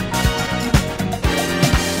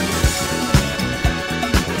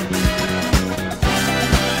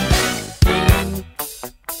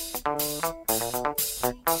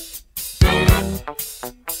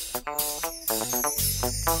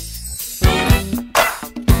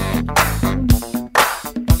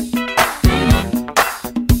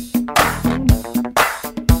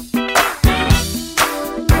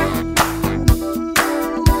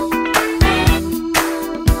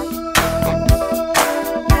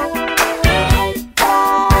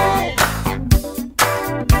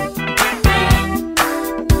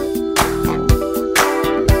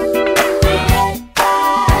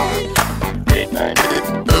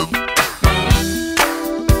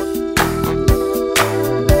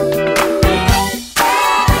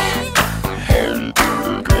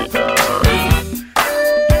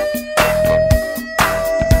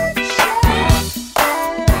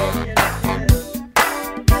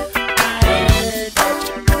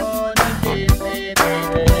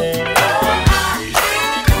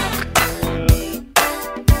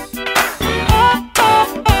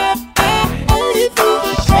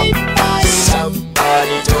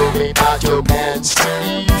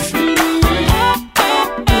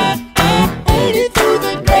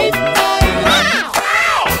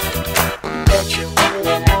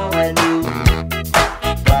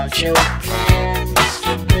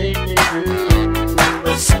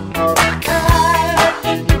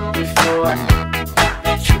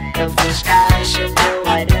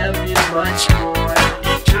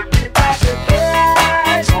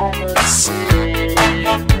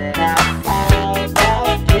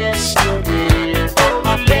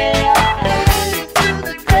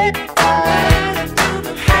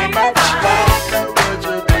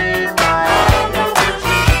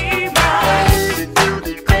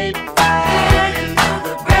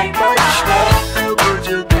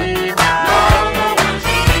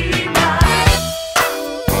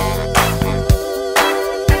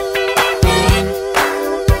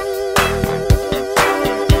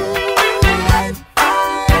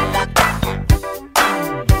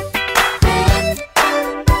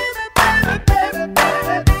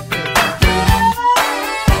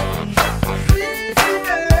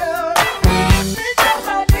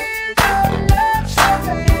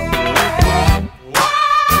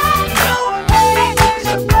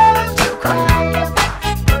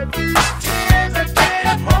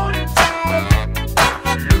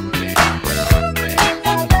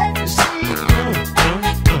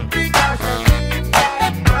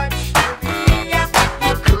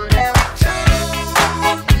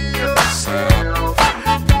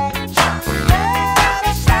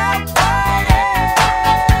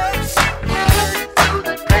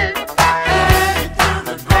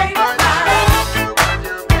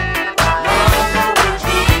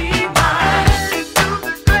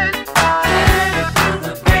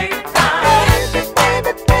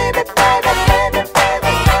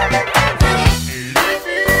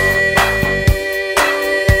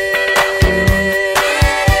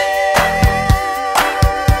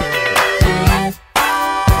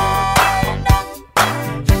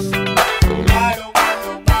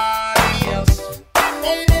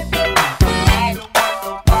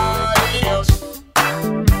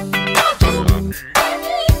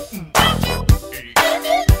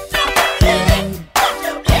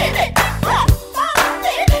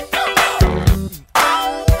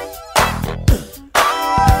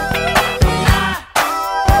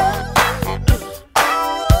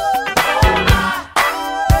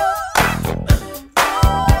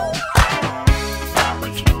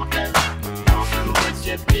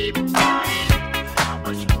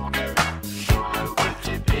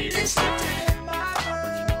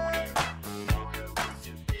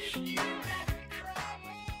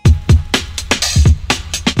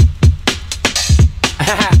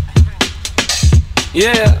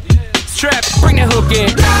 Yeah, strap, bring that hook in.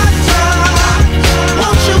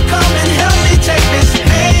 Won't you come and help me take this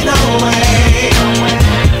pain away?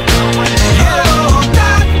 Oh,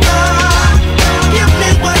 doctor, give me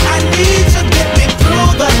what I need to get me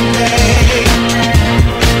through the day.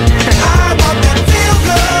 I want that feel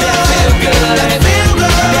good, that feel good, that feel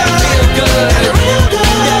good, that feel good, that real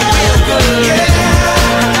good, that real good, yeah.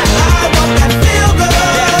 I want that feel good,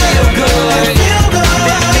 that feel good, that feel good,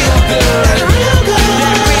 that feel good, that real good,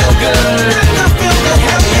 that real good, that feel good,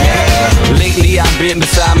 happy. Lately I've been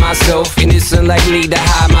beside myself, and it's unlikely to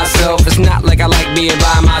hide myself. It's not like I like being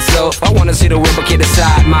by myself. I wanna see the world, but can't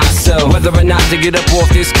decide myself whether or not to get up off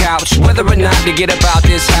this couch, whether or not to get up out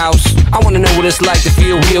this house. I wanna know what it's like to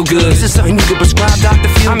feel real good. Is this something you could prescribe, Dr.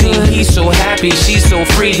 Feel Good? I mean, he's so happy, she's so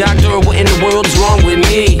free. Doctor, what in the world is wrong with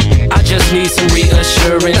me? I just need some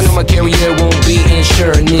reassurance. I know my carrier won't be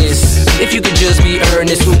insuring this. If you could just be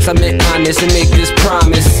earnest, oops, I meant honest, and make this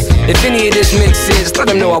promise. If any of this makes sense, let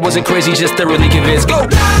them know I wasn't crazy, just thoroughly convinced. Go!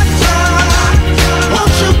 Doctor,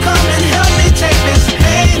 won't you come and help me take this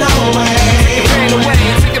pain away? Pain away,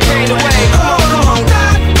 take the pain away. Come on,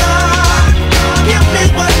 doctor, give me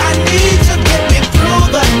what I need to get me through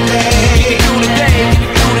the day. Through the day,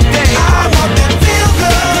 through the day. I want that feel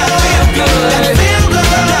good, that feel good, that feel good,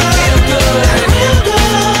 that feel good, that real good,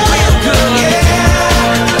 real good, yeah.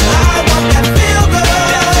 I want that feel good,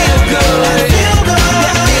 that feel good, that feel good,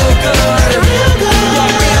 that feel good, that real good,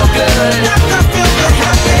 real good, that feel good,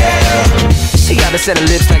 happy. She got a set of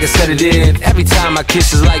lips like a sedative. Every time I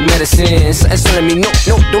kiss is like medicine. It's telling me no,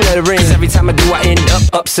 don't let it ring. 'Cause every time I do, I end up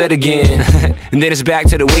upset again. And then it's back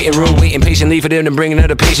to the waiting room, waiting patiently for them to bring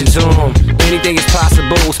another patient to them. Anything is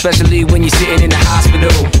possible, especially when you're sitting in the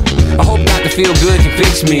hospital. I hope Dr. Feel Good can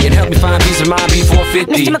fix me and help me find peace of mind before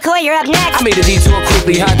 50. Mr. McCoy, you're up next. I made a detour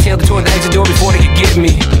quickly, hightailed toward the exit door before they could get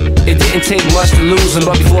me. It didn't take much to lose them,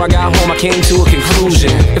 but before I got home, I came to a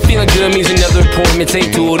conclusion. If feeling good means another appointment,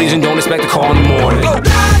 take 2 of these and don't expect a call in the morning. Go!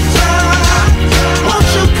 Doctor, won't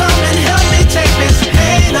you come and help me take this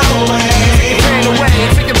pain away? Pain away,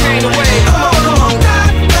 take the pain away. Come on,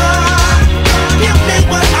 doctor, give me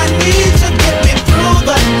what I need to get me through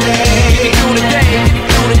the day. Through the day,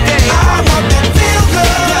 through the day. I want that feel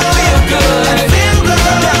good, that feel good, that feel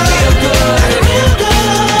good, that feel good, that real good,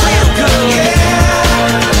 real good, yeah.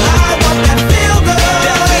 I want that feel good,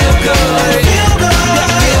 that feel good, that feel good,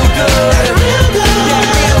 that feel good, that real good, that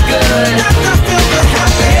real good, that feel good,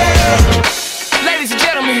 happy. Ladies and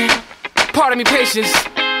gentlemen, pardon me, patience.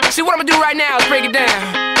 See, what I'm gonna do right now is break it down.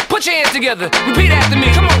 Put your hands together, repeat after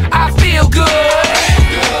me. Come on. I feel good,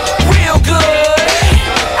 real good.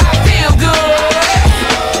 I feel good,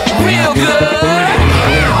 real good.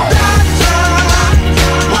 Doctor,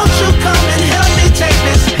 won't you come and help me take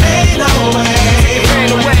this pain away?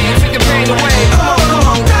 Pain away, take the pain away. Come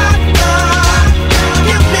on, doctor,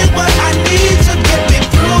 give me what I need to get me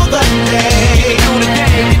through the day. Through the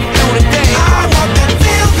day, through the day. I want that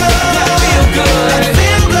feel good, that feel good, that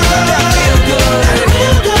feel good, that feel good, that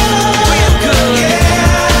real good, real good, yeah.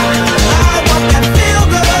 I want that feel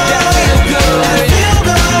good, that feel good, that feel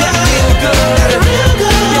good, that feel good, that real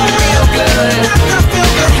good, real good, that feel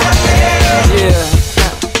good, happy. Yeah,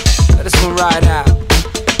 let this one ride out.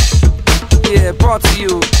 Yeah, brought to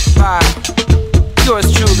you by yours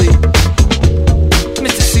truly,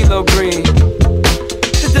 Mr. CeeLo Green,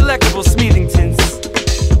 the delectable Smethingtons.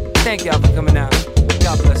 Thank y'all for coming out.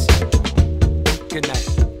 God bless you. Good night.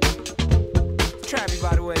 Travi,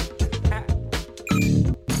 by the way.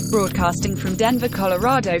 Broadcasting from Denver,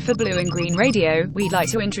 Colorado for Blue and Green Radio, we'd like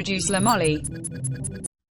to introduce La Molly.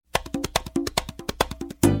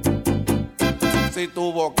 Si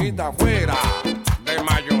tu boquita fuera de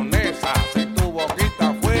mayonesa, si tu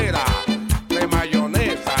boquita fuera de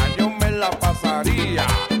mayonesa, yo me la pasaría.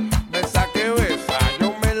 Besa que besa,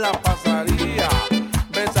 yo me la pasaría.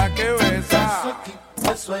 Besa que besa.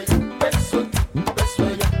 Beso ella, beso, beso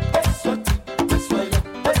ella, beso, beso ella,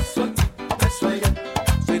 beso, beso ella.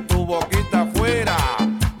 Si tu boquita fuera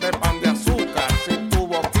de pan de azúcar, si tu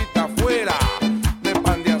boquita fuera de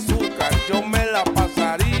pan de azúcar, yo me la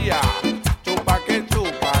pasaría. Chupa que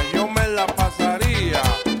chupa, yo me la pasaría.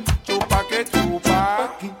 Chupa que chupa.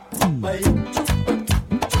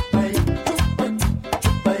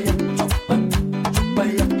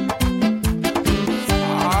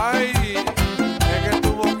 Ay, es que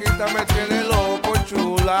tu boquita me tiene loco,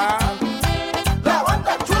 chula. La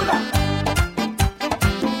banda chula.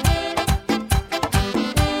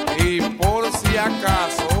 Y por si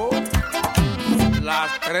acaso, las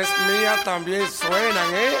 3 mías también suenan,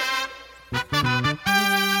 ¿eh?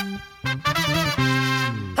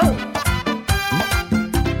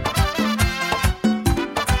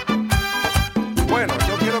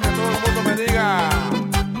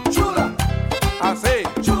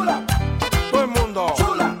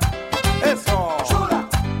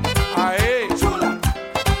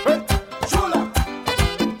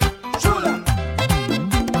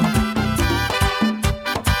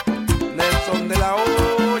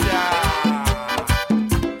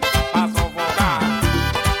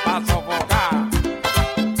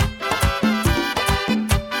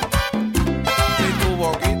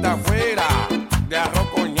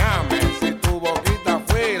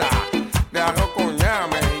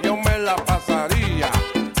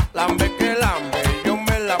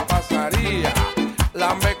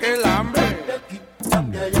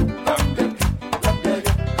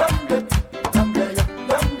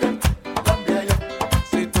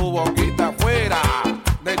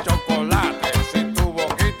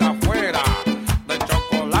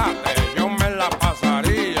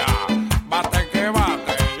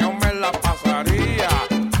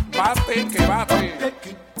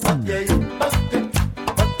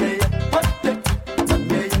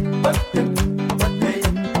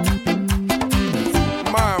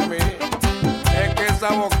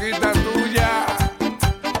 esa boquita tuya.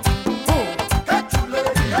 ¡Qué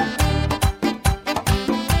chulería!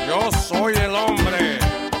 Yo soy el hombre.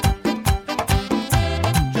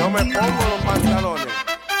 Yo me pongo los pantalones.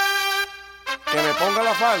 Que me ponga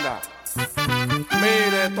la falda.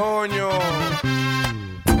 Mire, Toño.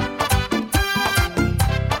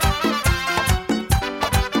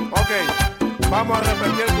 Ok, vamos a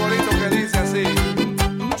repetir el corito que dice así.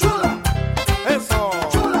 ¡Chula! Eso.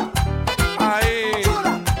 ¡Chula! Ahí.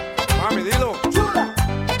 ¡Chula! Mami, dilo. ¡Chula!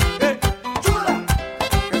 ¡Chula!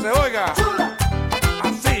 Que se oiga. ¡Chula!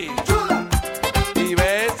 Así. ¡Chula! Y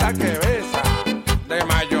besa que besa. De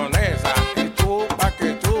mayonesa. Y chupa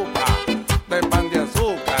que chupa. De pan de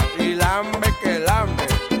azúcar. Y lambe que lambe.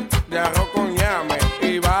 De arroz con ñame.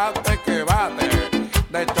 Y bate que bate.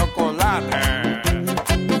 De chocolate.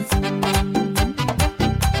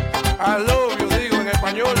 I love you, digo en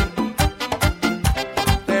español.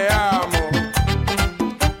 Te amo.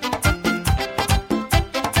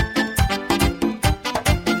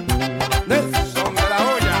 Nelson de la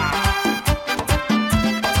olla.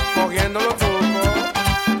 Cogiendo los trucos.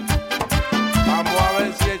 Vamos a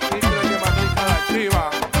ver si el chicle que mastica la chiva.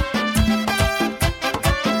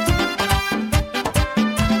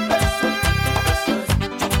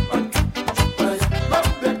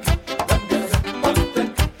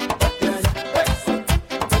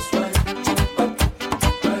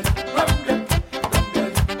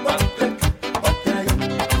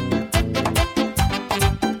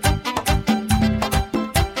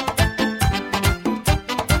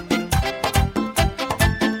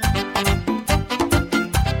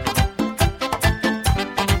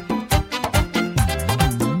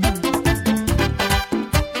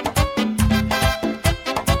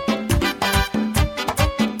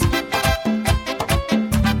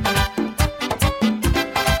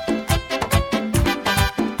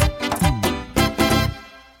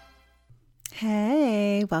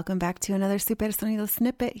 Hey, welcome back to another Super Sonido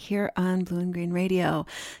snippet here on Blue and Green Radio.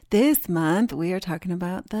 This month we are talking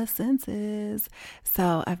about the senses.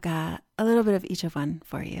 So I've got a little bit of each of one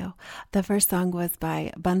for you. The first song was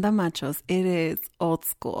by Banda Machos. It is old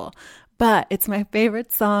school, but it's my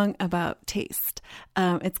favorite song about taste.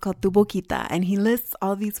 It's called Tu Boquita, and he lists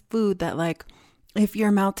all these food that, like, if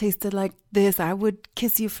your mouth tasted like this, I would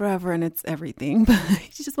kiss you forever, and it's everything. But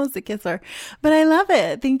he just wants to kiss her. But I love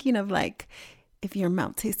it. Thinking of, like, if your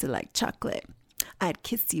mouth tasted like chocolate, I'd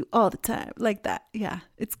kiss you all the time. Like that. Yeah,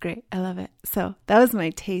 it's great. I love it. So that was my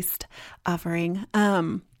taste offering.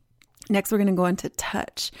 Next, we're going to go into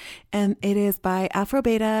Touch, and it is by Afro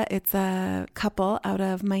Beta. It's a couple out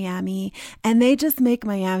of Miami, and they just make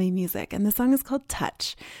Miami music, and the song is called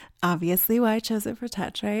Touch. Obviously why I chose it for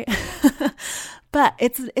Touch, right? But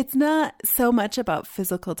it's not so much about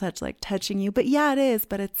physical touch, like touching you, but yeah, it is.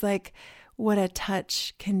 But it's like what a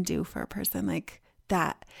touch can do for a person, like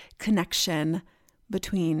that connection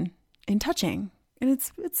between in touching, and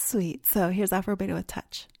it's sweet. So here's Afro Beta with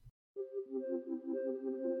Touch.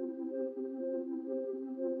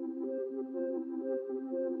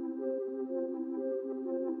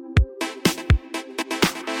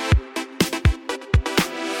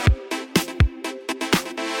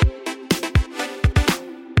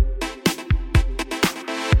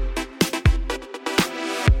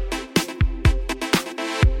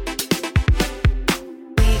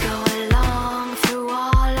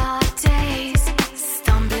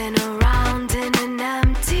 Stumbling around in an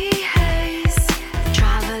empty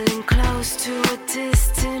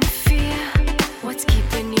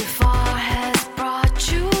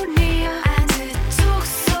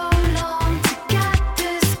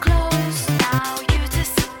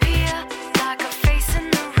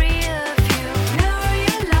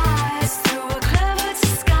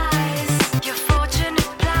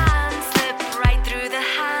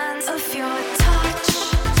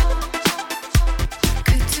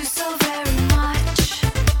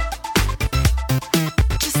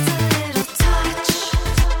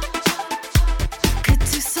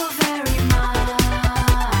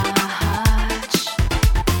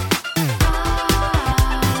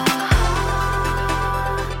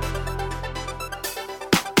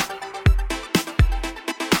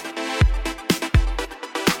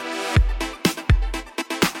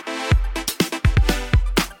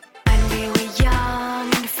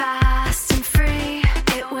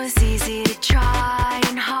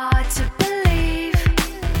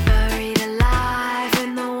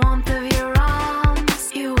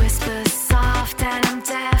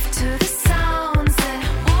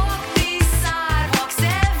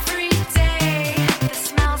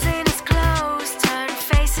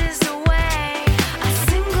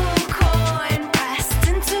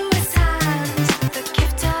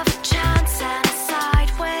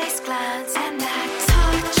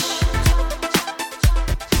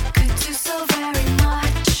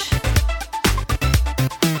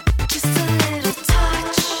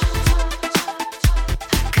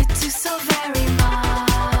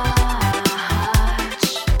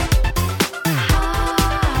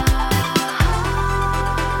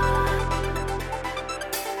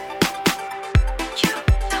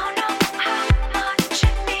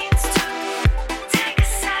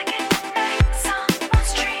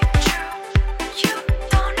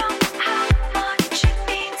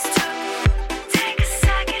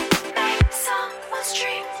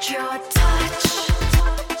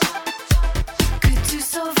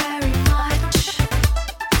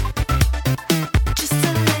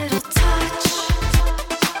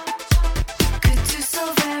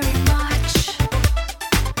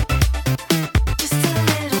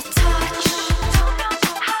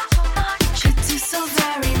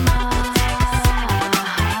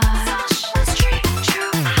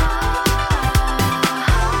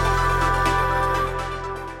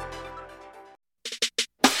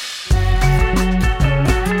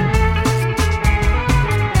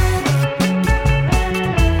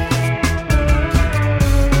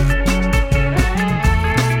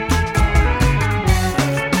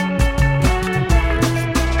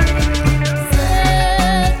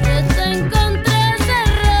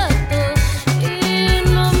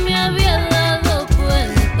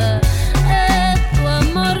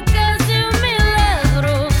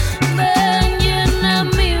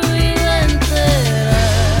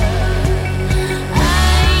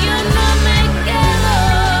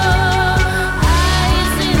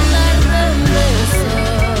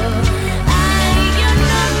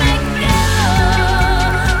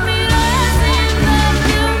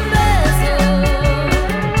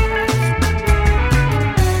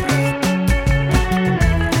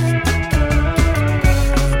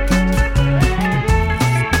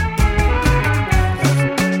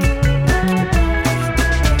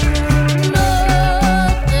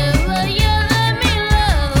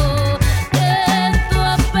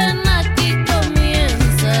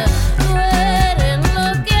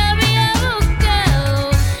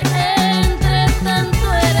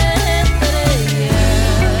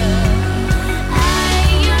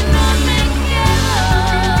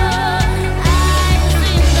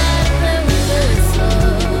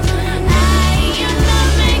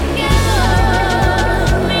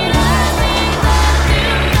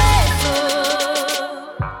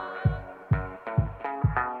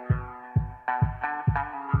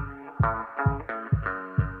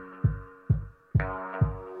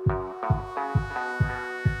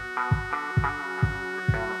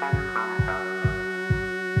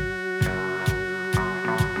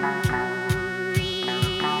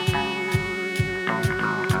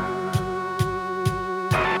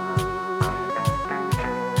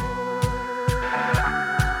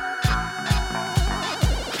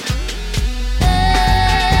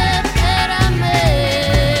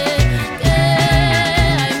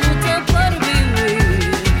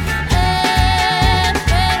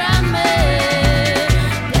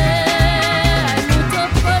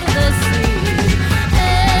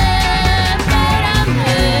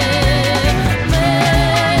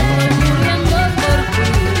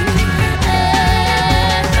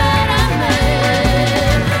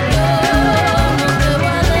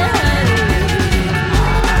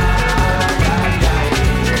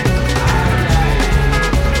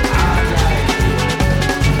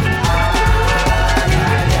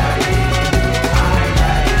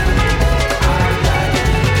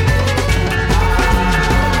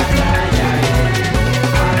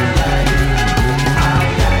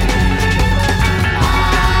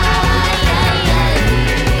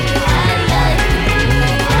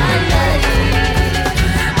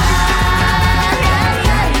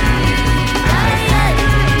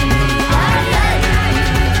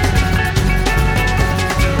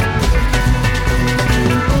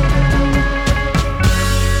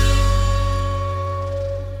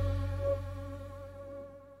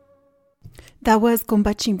That was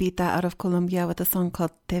Compa Chimbita out of Colombia with a song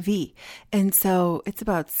called Te Vi. And so it's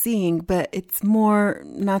about seeing, but it's more,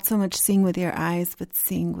 not so much seeing with your eyes, but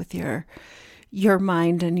seeing with your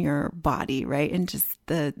mind and your body, right? And just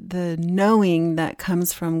the knowing that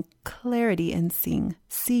comes from clarity and seeing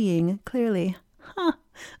clearly. Huh.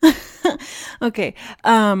 Okay.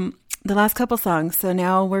 The last couple songs. So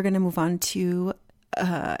now we're going to move on to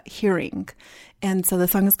hearing. And so the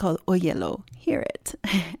song is called Oyelo, Hear It.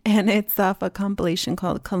 And it's off a compilation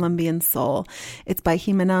called Colombian Soul. It's by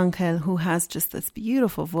Jimena Angel, who has just this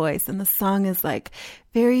beautiful voice. And the song is like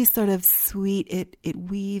very sort of sweet. It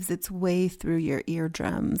weaves its way through your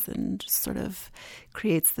eardrums and just sort of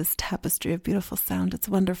creates this tapestry of beautiful sound. It's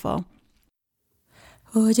wonderful.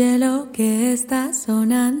 Oye lo que está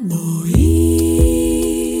sonando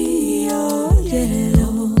y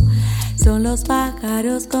óyelo. Son los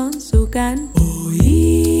pájaros con su canto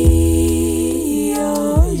y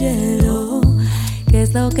óyelo. ¿Qué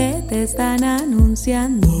es lo que te están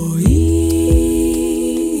anunciando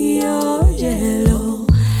y óyelo?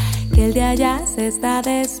 Que el de allá se está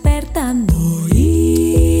despertando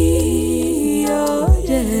y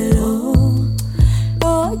óyelo.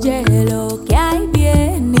 Óyelo que ahí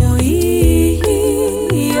viene hoy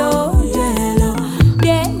y óyelo.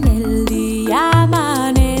 Viene el día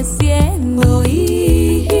amaneciendo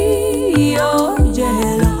y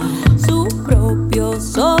óyelo. Su propio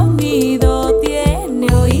sonido tiene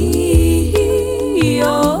hoy y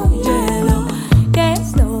óyelo. ¿Qué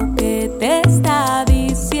es lo que te está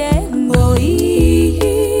diciendo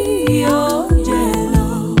y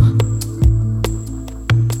óyelo?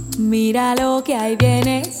 Mira lo que ahí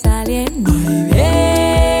viene saliendo y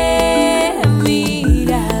ven,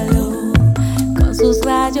 míralo, con sus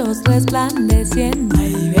rayos resplandeciendo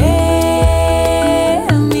y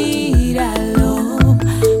ven, míralo,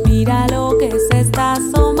 mira lo que se está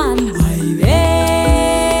asomando y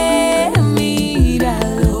ven,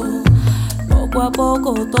 míralo, poco a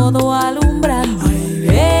poco todo alumbrando y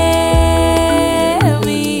ven,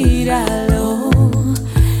 míralo,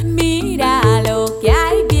 míralo que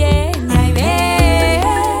hay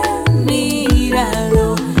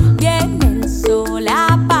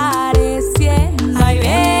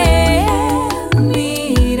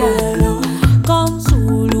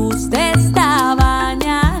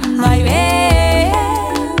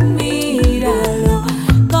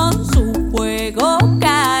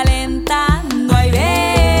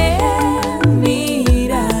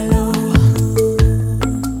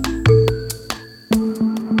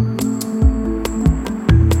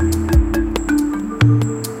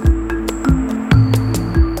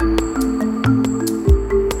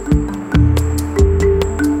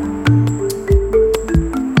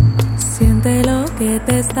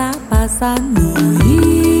está pasando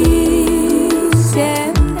y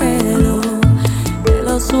siéntelo, de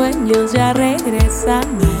los sueños ya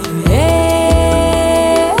regresando y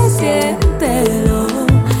siéntelo,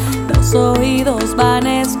 los oídos van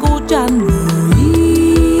escuchando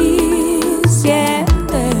y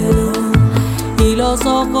siéntelo, y los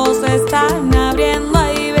ojos se están abriendo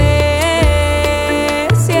y ve,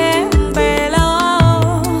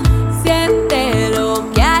 siéntelo,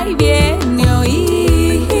 siéntelo que ahí viene hoy.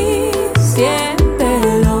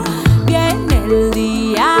 Siéntelo, viene el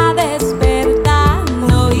día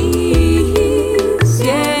despertando y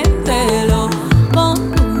siéntelo, con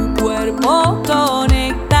tu cuerpo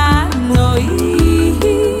conectando y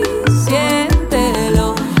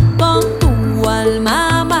siéntelo, con tu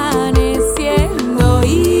alma amaneciendo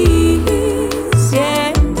y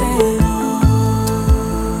siéntelo.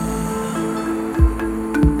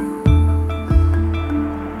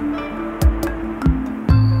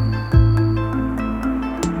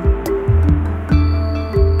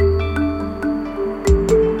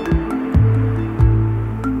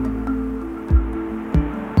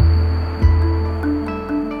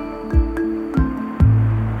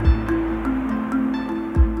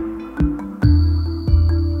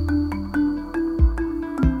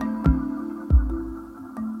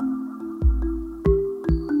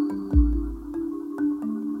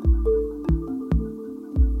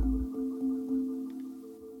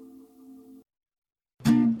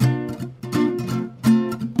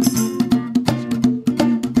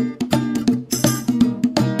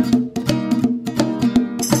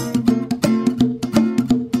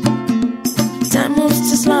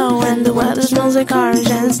 Smells like orange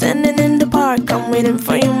and standing in the park. I'm waiting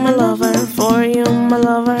for you, my lover, for you, my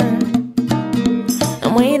lover.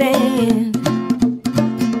 I'm waiting.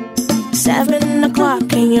 7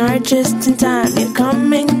 o'clock and you're just in time. You're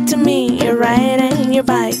coming to me, you're riding your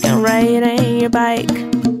bike. I'm riding your bike.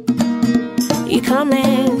 You're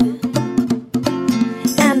coming.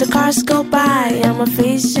 cars go by and my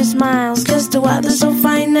face just smiles, 'cause the weather's so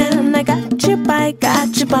fine and I got you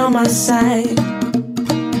by my side.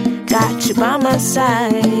 Got you by my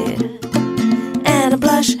side. And I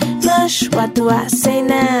blush, blush, what do I say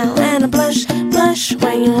now? And I blush, blush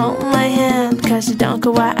when you hold my hand, 'cause you don't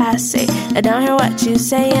go what I say, I don't hear what you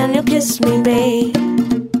say, and you kiss me, babe.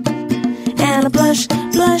 And I blush,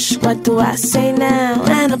 blush, what do I say now?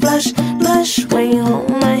 And I blush, blush when you hold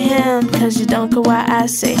my hand, 'cause you don't go what I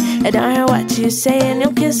say, I don't hear what you say, and you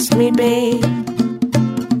kiss me, babe.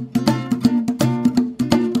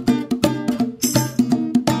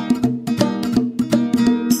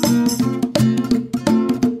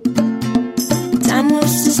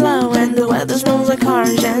 Slow and the weather smells like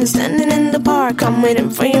orange, and standing in the park I'm waiting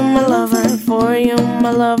for you, my lover, for you,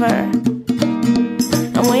 my lover.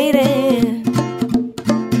 I'm waiting.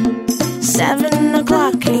 7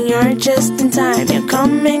 o'clock and you're just in time. You're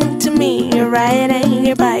coming to me, you're riding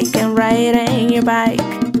your bike and riding your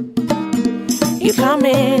bike. You're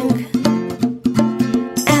coming.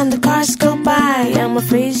 And the cars go by and my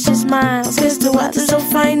face just smiles, 'cause the weather's so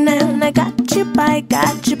fine and I got you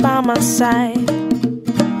by my side.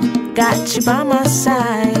 Got you by my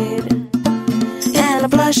side. And I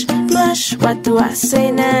blush, blush, what do I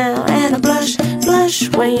say now? And I blush, blush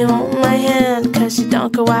when you hold my hand, 'cause you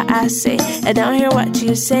don't go what I say, I don't hear what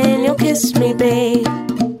you say, and you'll kiss me, babe.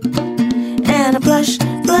 And I blush,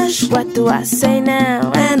 blush, what do I say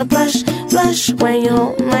now? And I blush, blush when you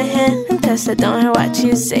hold my hand, 'cause I don't hear what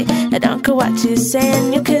you say, I don't go what you say,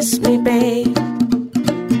 and you kiss me, babe.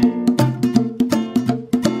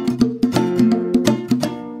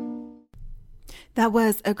 That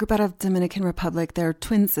was a group out of Dominican Republic. They're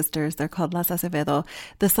twin sisters. They're called Las Acevedo.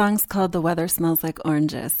 The song's called The Weather Smells Like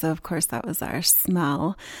Oranges. So, of course, that was our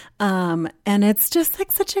smell. And it's just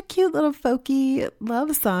like such a cute little folky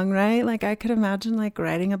love song, right? Like I could imagine like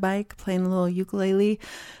riding a bike, playing a little ukulele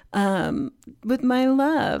with my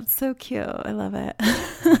love. So cute. I love it.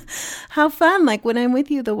 How fun. Like when I'm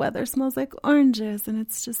with you, the weather smells like oranges and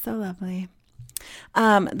it's just so lovely.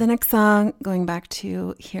 The next song, going back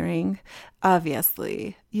to hearing,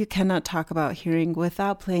 obviously, you cannot talk about hearing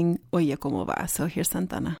without playing Oye Como Va. So here's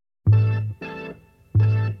Santana.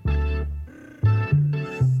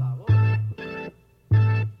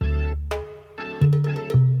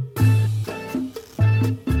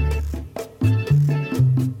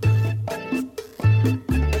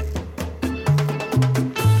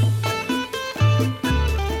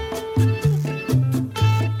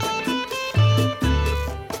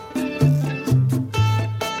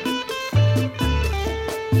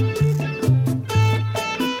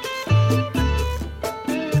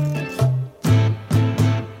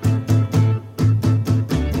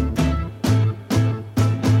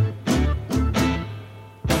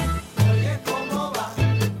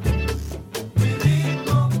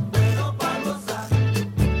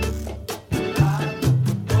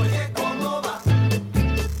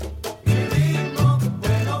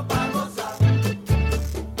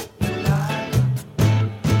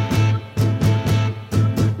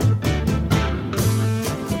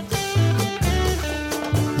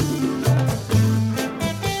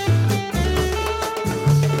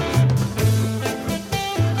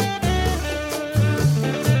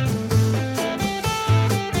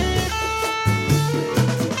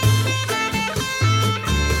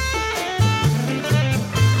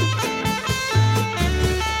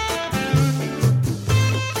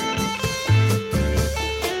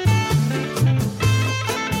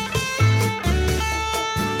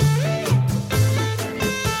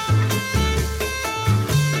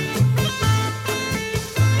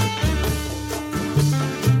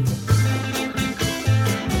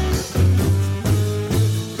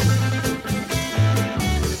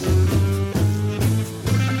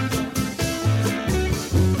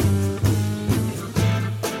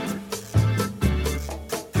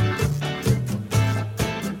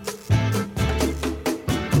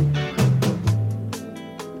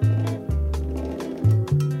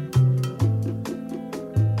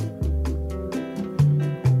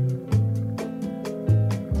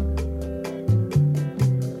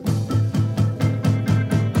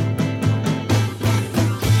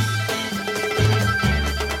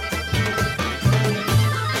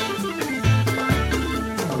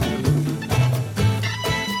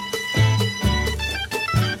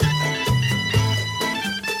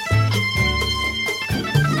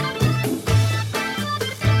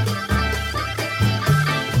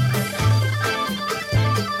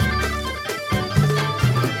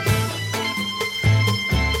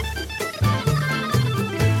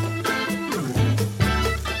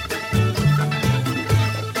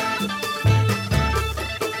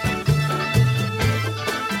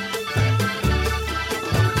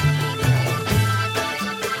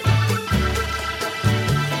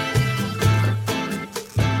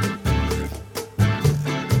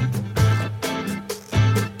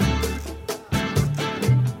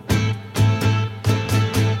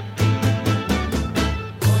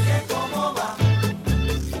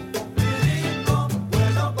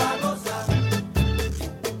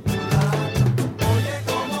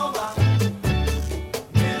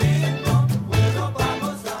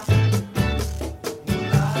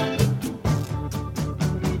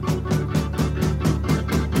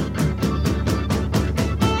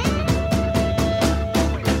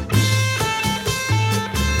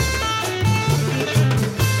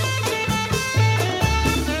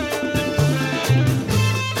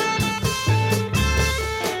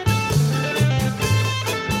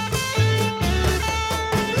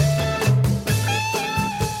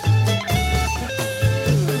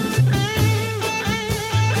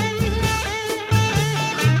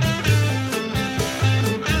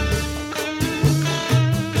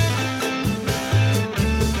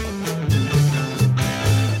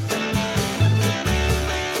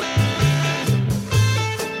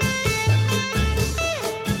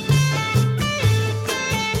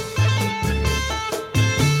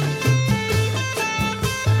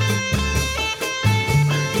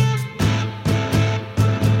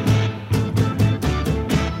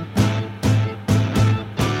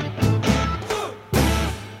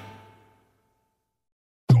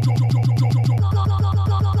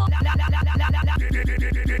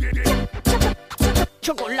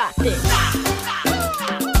 chocolate.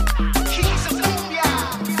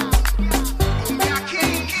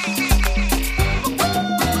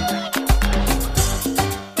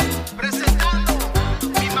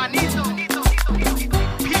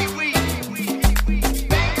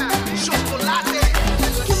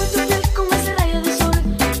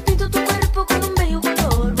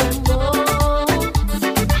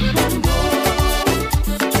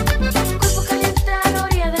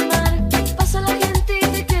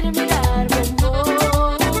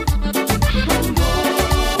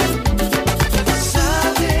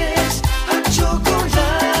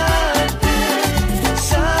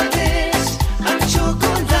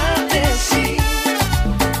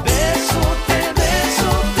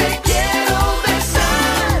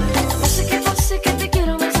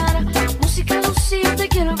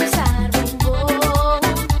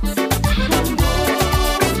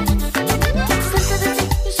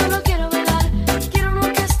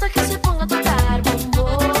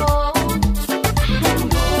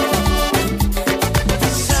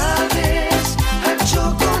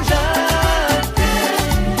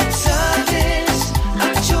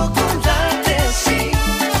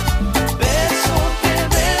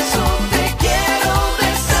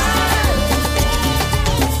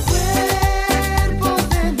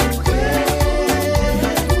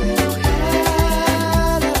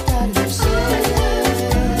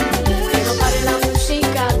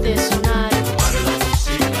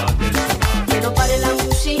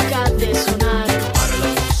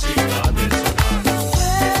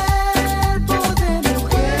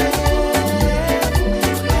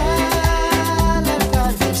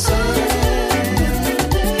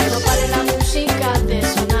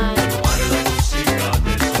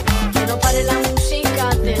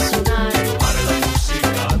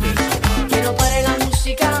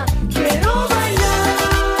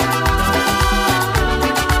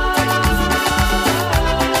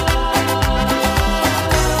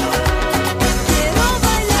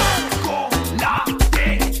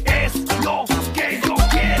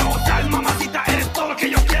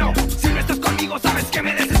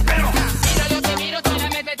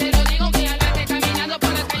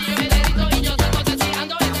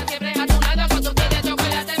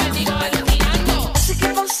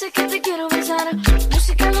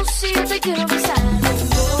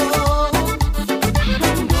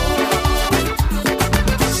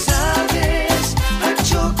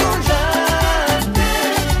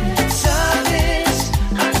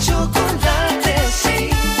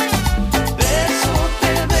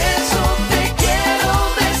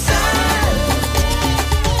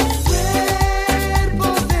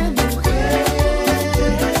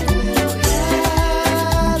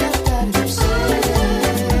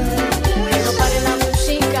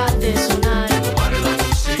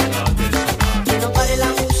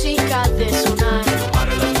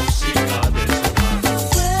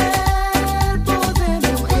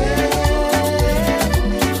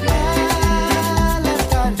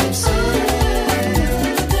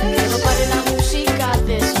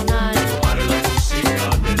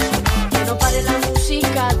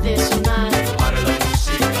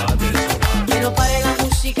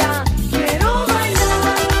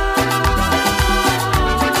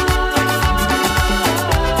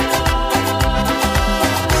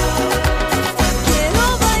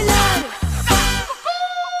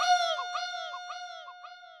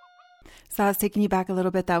 So I was taking you back a little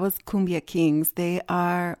bit. That was Cumbia Kings. They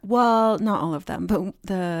are, well, not all of them, but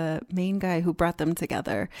the main guy who brought them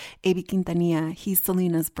together, Aby Quintanilla, he's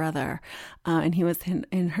Selena's brother. And he was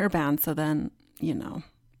in her band. So then, you know,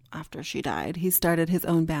 after she died, he started his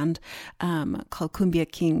own band called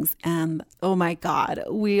Cumbia Kings. And oh my God,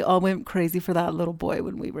 we all went crazy for that little boy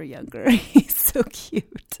when we were younger. He's so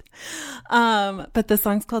cute. But the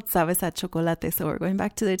song's called Sabes a Chocolate. So we're going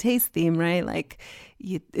back to the taste theme, right? Like,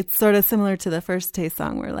 it's sort of similar to the first taste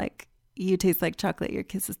song where like you taste like chocolate, your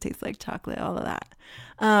kisses taste like chocolate, all of that.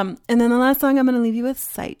 And then the last song I'm going to leave you with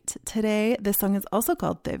Sight today. This song is also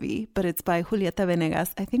called Tevi, but it's by Julieta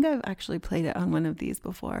Venegas. I think I've actually played it on one of these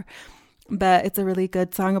before, but it's a really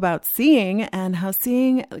good song about seeing and how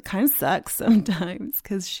seeing kind of sucks sometimes,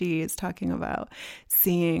 because she is talking about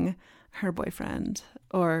seeing her boyfriend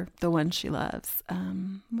or the one she loves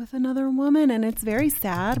with another woman. And it's very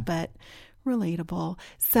sad, but relatable.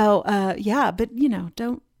 So yeah, but you know,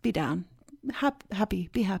 don't be down. Happy,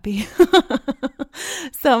 be happy.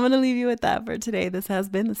 So I'm going to leave you with that for today. This has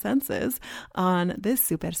been The Senses on this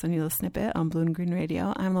Super Sonido snippet on Blue and Green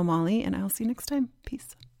Radio. I'm Lomali, and I'll see you next time.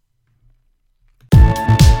 Peace.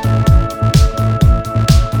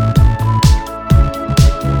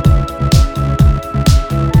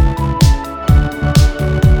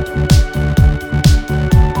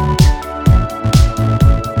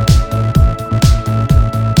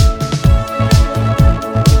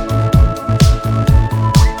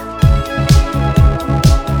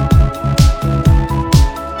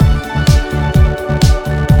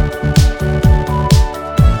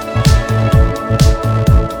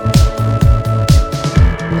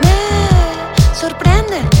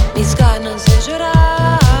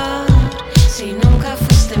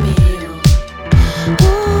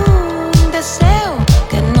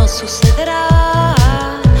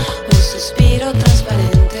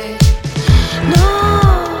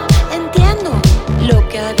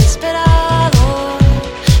 había esperado,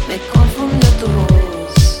 me confundió tu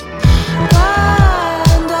voz.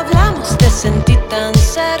 Cuando hablamos te sentí tan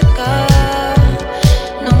cerca,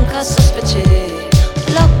 nunca sospeché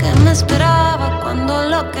lo que me esperaba,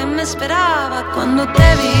 cuando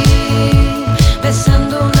te vi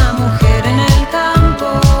besando a una mujer en el campo,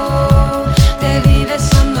 te vi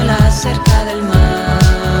besándola cerca del mar,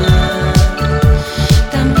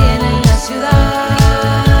 también en la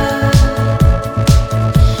ciudad.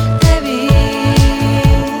 Te vi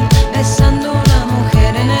besando a una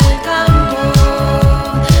mujer en el campo,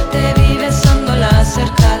 te vi besándola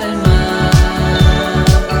cerca del mar,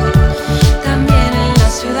 también en la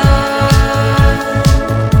ciudad.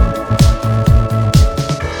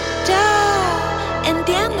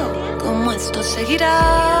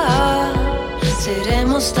 Seguirá,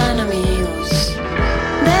 seremos tan amigos.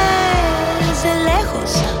 Desde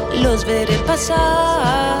lejos los veré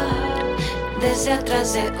pasar, desde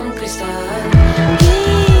atrás de un cristal.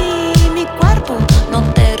 Y mi cuerpo no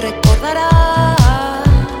te recordará,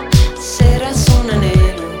 serás un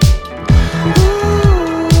anhelo,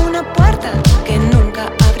 una puerta que nunca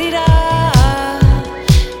abrirá.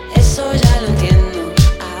 Eso ya lo entiendo,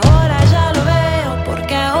 ahora ya lo veo,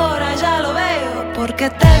 porque ahora ya lo veo. Porque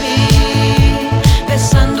te vi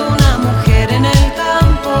besando a una mujer en el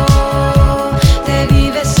campo, te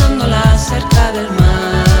vi besándola cerca del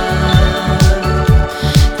mar,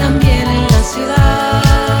 también en la ciudad.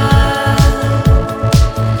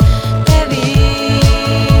 Te vi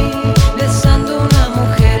besando a una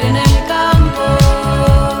mujer en el campo,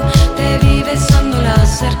 te vi besándola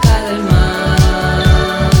cerca del mar,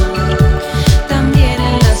 también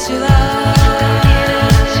en la ciudad.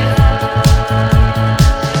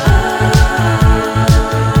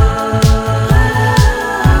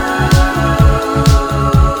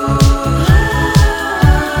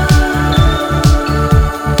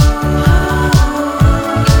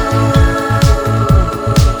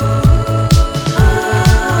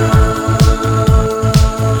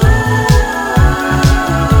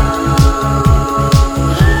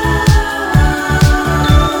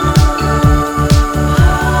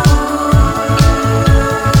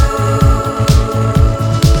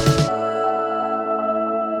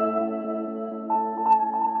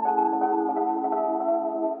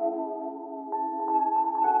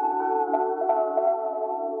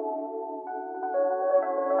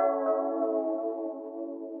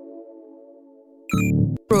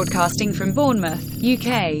 Broadcasting from Bournemouth,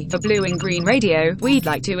 UK, for Blue and Green Radio, we'd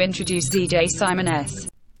like to introduce DJ Simon S.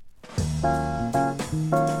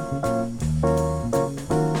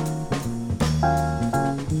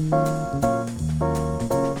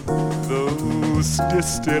 Those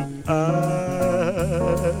distant eyes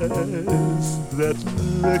that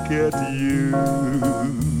look at you,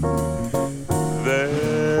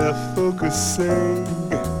 they're focusing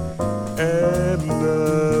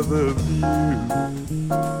another view.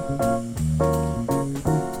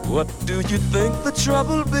 What do you think the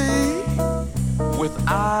trouble be with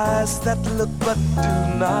eyes that look but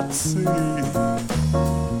do not see?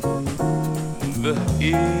 The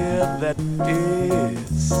ear that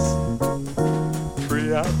is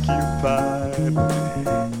preoccupied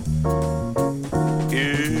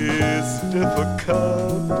is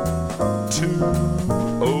difficult to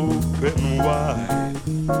open wide.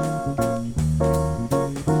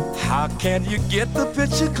 How can you get the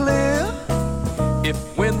picture clear if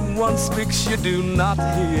when one speaks you do not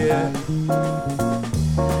hear?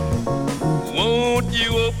 Won't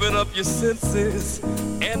you open up your senses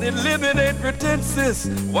and eliminate pretenses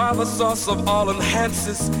while the source of all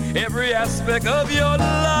enhances every aspect of your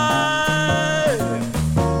life?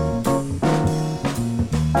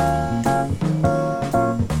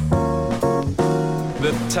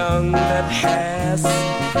 The tongue that has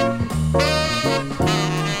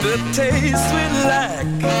the taste we lack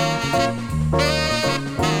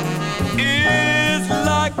is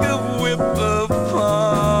like a whip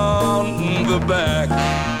upon the back.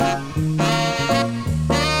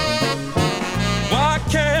 Why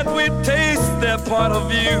can't we taste their point of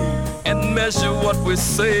view and measure what we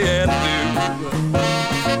say and do?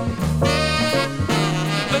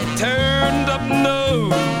 The turned up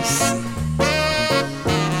nose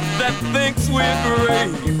that thinks we're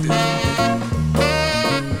great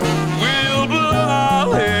will blow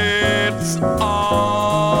our heads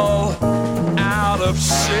all out of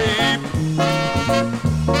shape.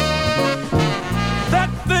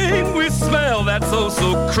 That thing we smell that's oh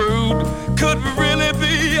so crude could really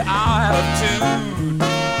be our attitude.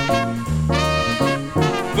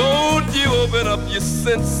 Won't you open up your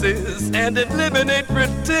senses and eliminate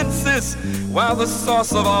pretenses while the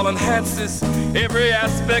source of all enhances every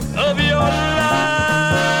aspect of your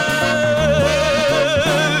life.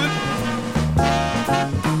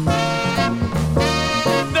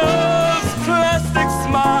 Those plastic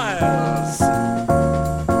smiles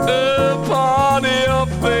upon your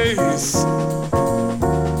face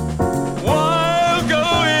while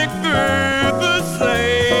going through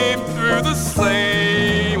the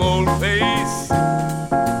same old pace.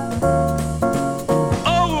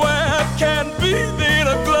 Oh, where can be the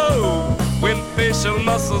inner glow when facial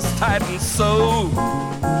muscles tighten so?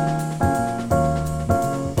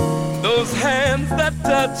 Those hands that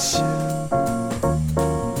touch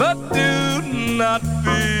but do not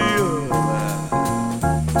feel,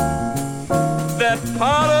 that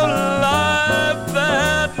part of life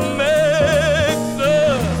that makes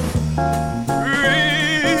us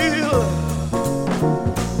real.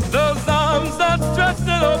 Those arms outstretched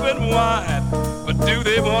and open wide, but do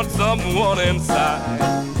they want someone inside?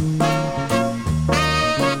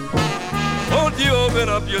 Won't you open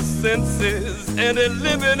up your senses and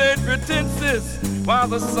eliminate pretenses while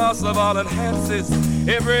the source of all enhances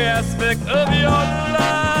every aspect of your life,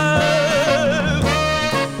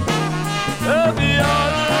 of your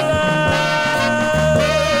life,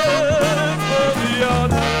 of your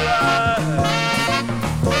life,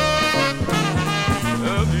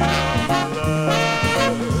 of your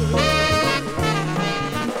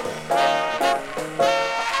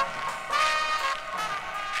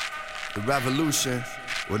The revolution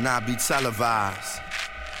will not be televised.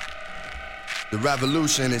 The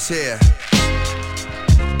revolution is here.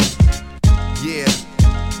 Yeah,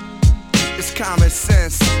 it's common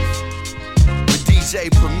sense with DJ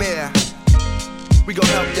Premier. We gon'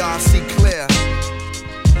 help y'all see clear.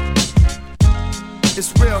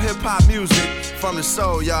 It's real hip-hop music from the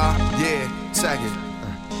soul, y'all. Yeah, check it.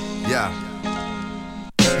 Yeah.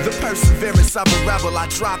 The perseverance of a rebel, I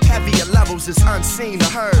drop heavier levels, it's unseen or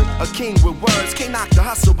heard. A king with words, can't knock the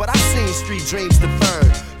hustle, but I've seen street dreams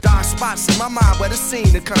deferred. Dark spots in my mind where the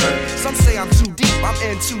scene occurred. Some say I'm too deep, I'm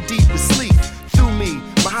in too deep to sleep. Through me,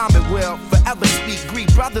 Muhammad will forever speak.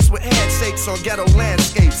 Greet brothers with handshakes on ghetto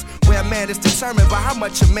landscapes, where a man is determined by how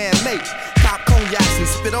much a man makes. Cop cognacs and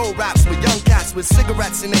spit old raps with young cats with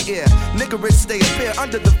cigarettes in their ear. Niggerish they appear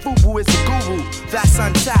under the FUBU is a guru, that's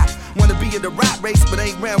untapped. Wanna be in the rap race but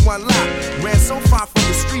ain't ran one lap. Ran so far from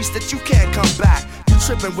the streets that you can't come back. You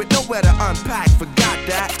tripping with nowhere to unpack, forgot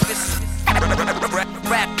that.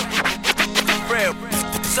 Rap, real,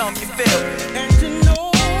 something you feel. And you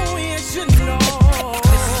know, yes you know.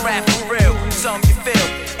 This is rap for real, something you feel.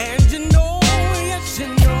 And you know, yes you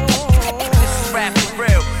know. This is rap for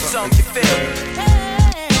real, something you feel.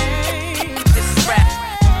 This is rap.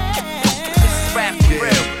 This is rap for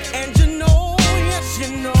real. And you know, yes you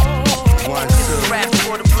know. This is rap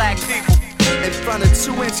for the black people. In front of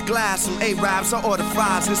 2-inch glass, some A-Rabs, I order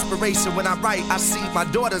fries. Inspiration when I write, I see my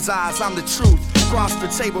daughter's eyes. I'm the truth. Across the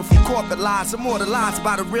table from corporate lies, immortalized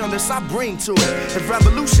by the realness I bring to it. If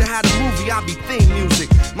Revolution had a movie, I'd be theme music.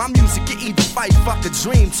 My music, you either fight, fuck, a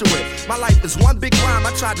dream to it. My life is one big rhyme,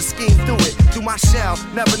 I tried to scheme through it. Through my shell,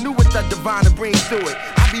 never knew what the divine to bring through it.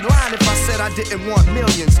 I'd be lying if I said I didn't want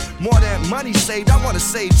millions. More than money saved, I wanna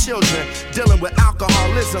save children. Dealing with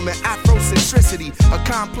alcoholism and Afrocentricity. A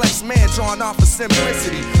complex man drawn off of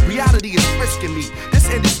simplicity. Reality is frisking me. This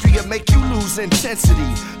industry will make you lose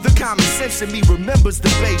intensity. The common sense in me remembers the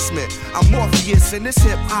basement. I'm Morpheus in this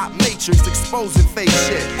hip-hop matrix, exposing fake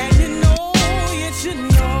shit. And you know, yes you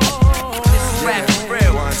know. This is rap for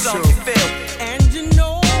real, something you feel. And you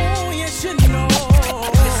know, yes you know.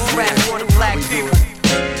 This is rap for the black people.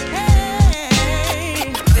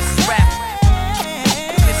 Hey. This is rap.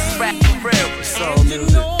 This is rap for real. And you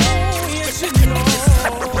know, yes you know.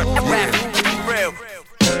 Rap for real.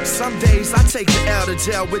 Some days I take the L to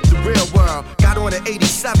jail with the real world. Got on at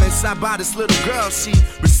 87, sat by this little girl. She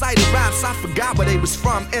recited raps, I forgot where they was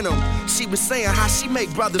from in them. She was saying how she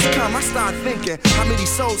make brothers come. I started thinking, how many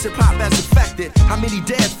souls hip-hop has affected? How many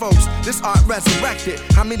dead folks this art resurrected?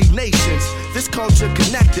 How many nations this culture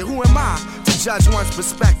connected? Who am I to judge one's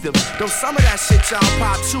perspective? Though some of that shit y'all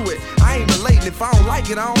pop to it, I ain't relating. If I don't like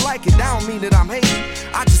it, I don't like it. That don't mean that I'm hating.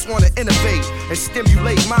 I just wanna innovate and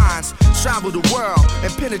stimulate minds. Travel the world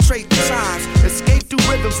and penetrate the times. Escape through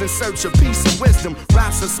rhythms in search of peace and wisdom.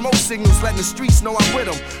 Raps and smoke signals letting the streets know I'm with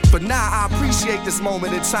them. But now I appreciate this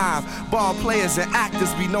moment in time. Ball players and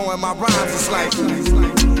actors be knowing my rhymes. It's like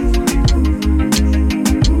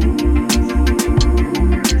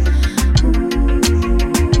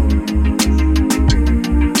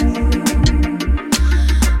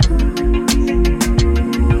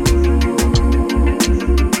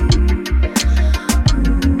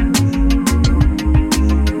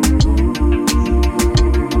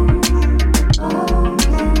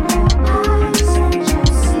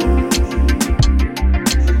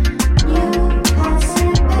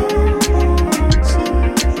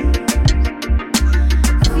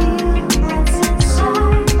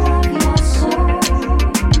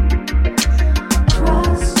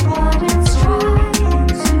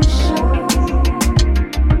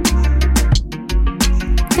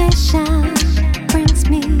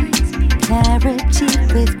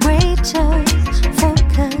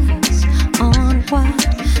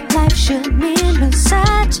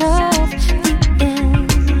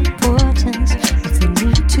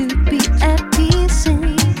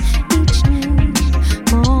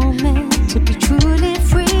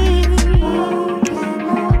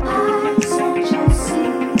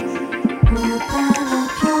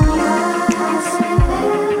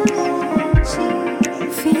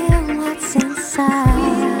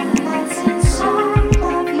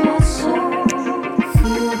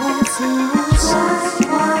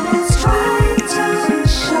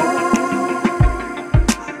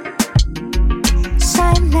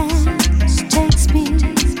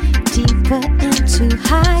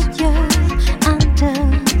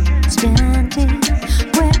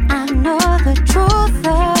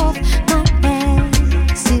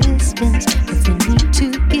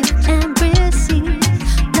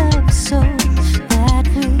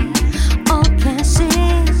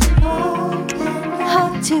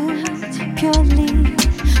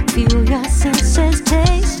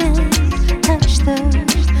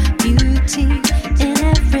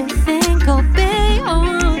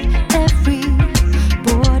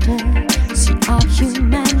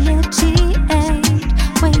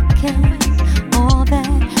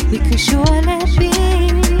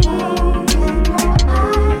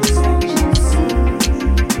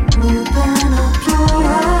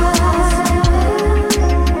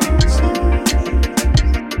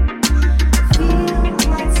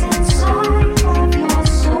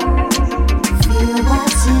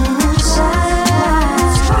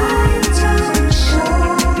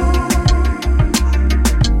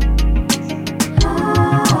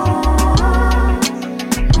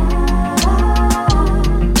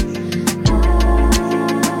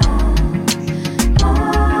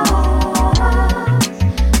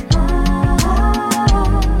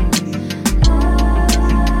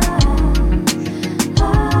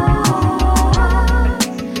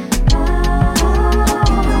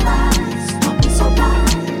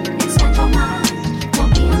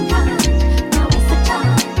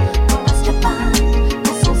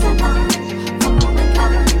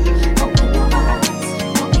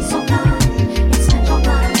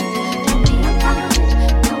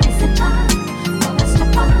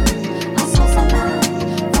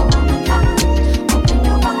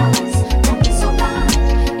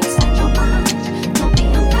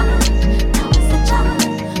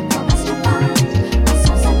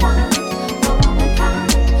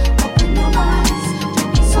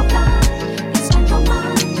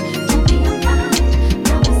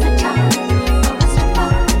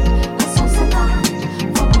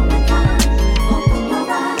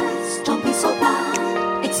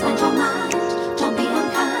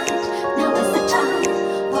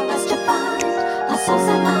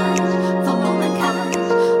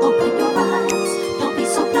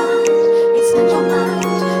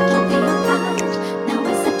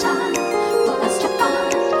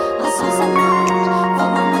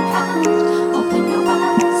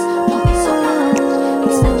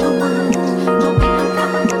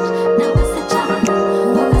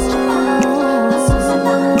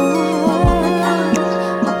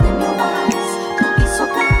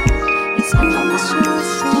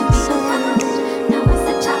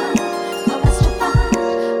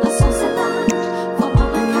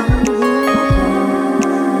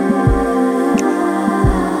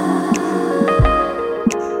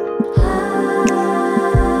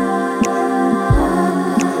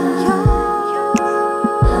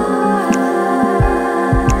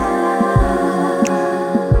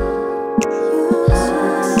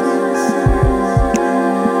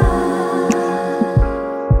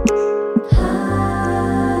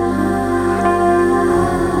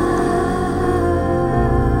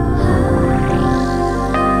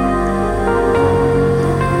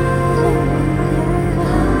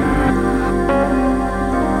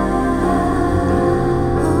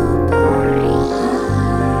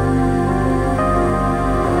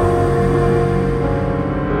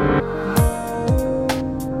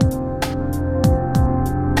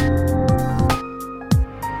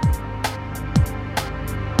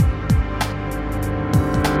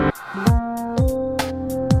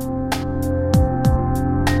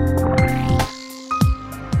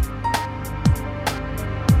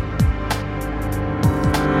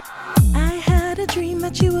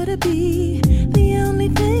be the only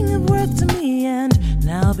thing of worth to me. And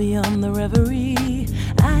now beyond the reverie,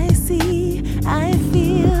 I see, I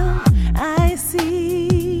feel, I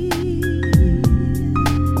see.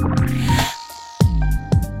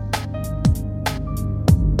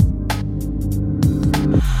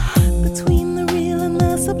 Between the real and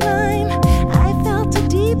the sublime, I felt a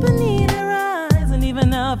deeper need to rise. And even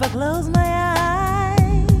now if I close my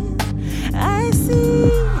eyes, I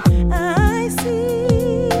see, I see.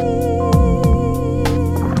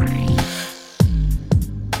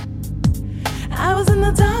 I was in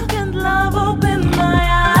the dark and love opened my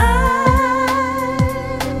eyes.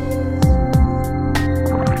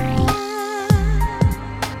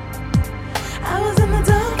 I was in the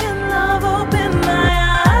dark and love opened my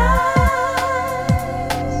eyes.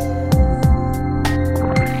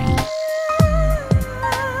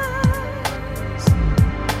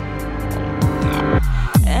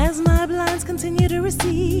 As my blinds continue to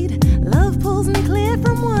recede, love pulls me clear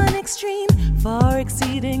from one extreme, far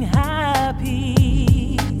exceeding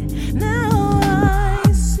happy. Now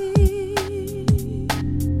I see,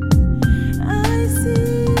 I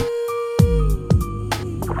see.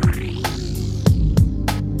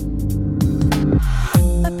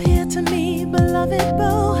 Appear to me, beloved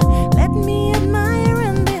bow, let me admire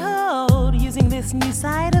and behold, using this new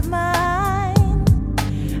side of mine.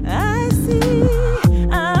 I see,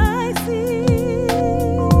 I see.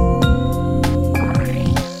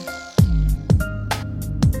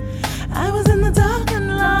 I was in the dark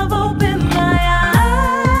and love opened my eyes.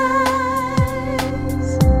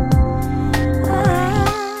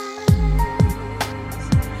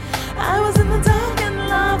 I was in the dark and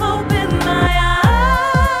love opened my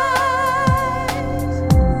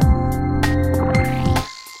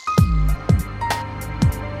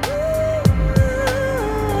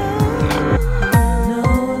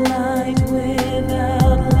No light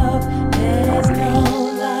without love. There's no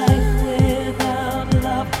life without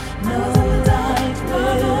love. No light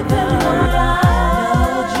without love. No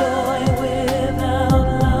joy without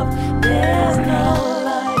love. There's no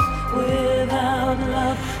life without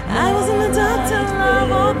love. I was in the dark till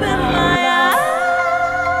love opened my eyes.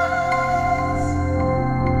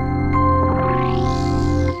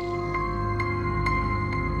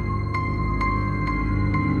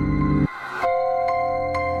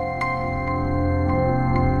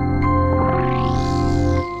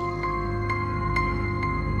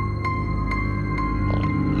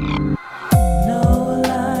 No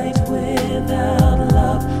light without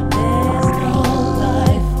love. There's no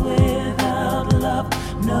life without love.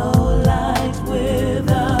 No light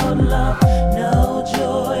without love. No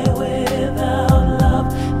joy without love.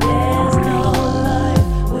 There's no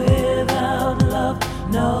life without love.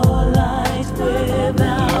 No light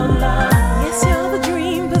without love. Yes, you're the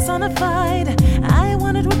dream personified. I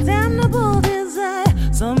wanted with damnable desire,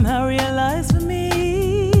 somehow realized for me.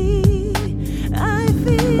 I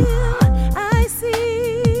feel, I see.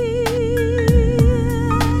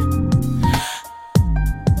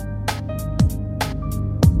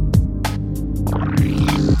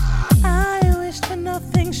 I wished for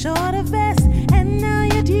nothing short of best, and now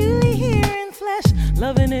you're duly here in flesh,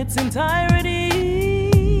 love in its entirety.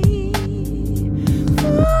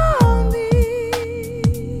 For me,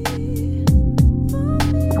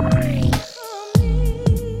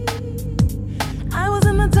 I was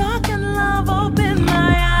in the dark and love opened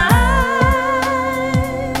my eyes.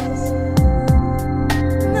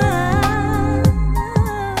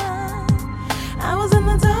 I was in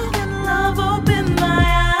the dark and love opened my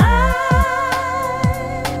eyes.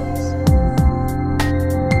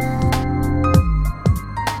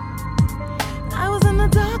 I was in the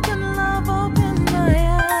dark and love opened my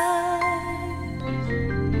eyes.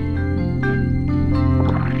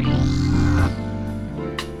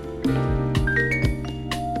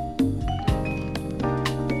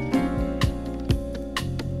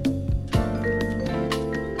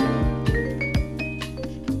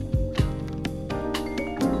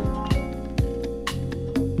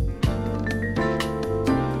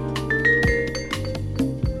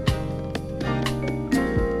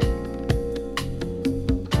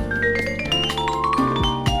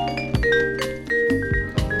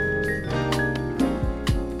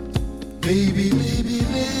 Baby, baby,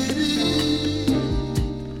 baby,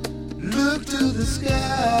 look to the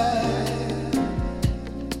sky.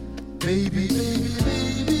 Baby, baby,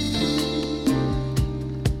 baby,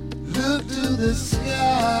 look to the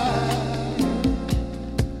sky.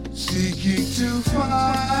 Seeking to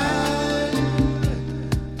find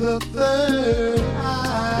the third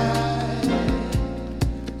eye.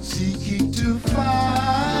 Seeking to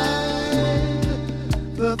find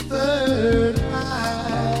the third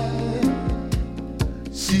eye.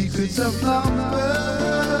 Secrets of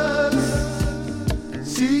numbers,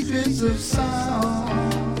 secrets of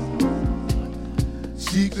sound,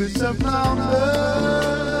 secrets of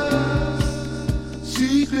numbers,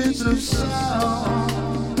 secrets of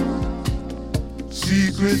sound,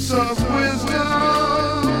 secrets of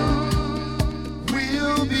wisdom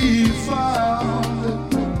will be found.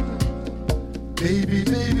 Baby,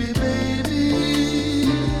 baby, baby,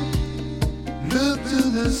 look to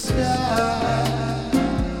the sky,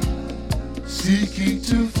 seeking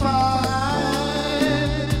to find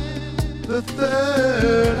the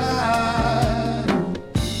third eye.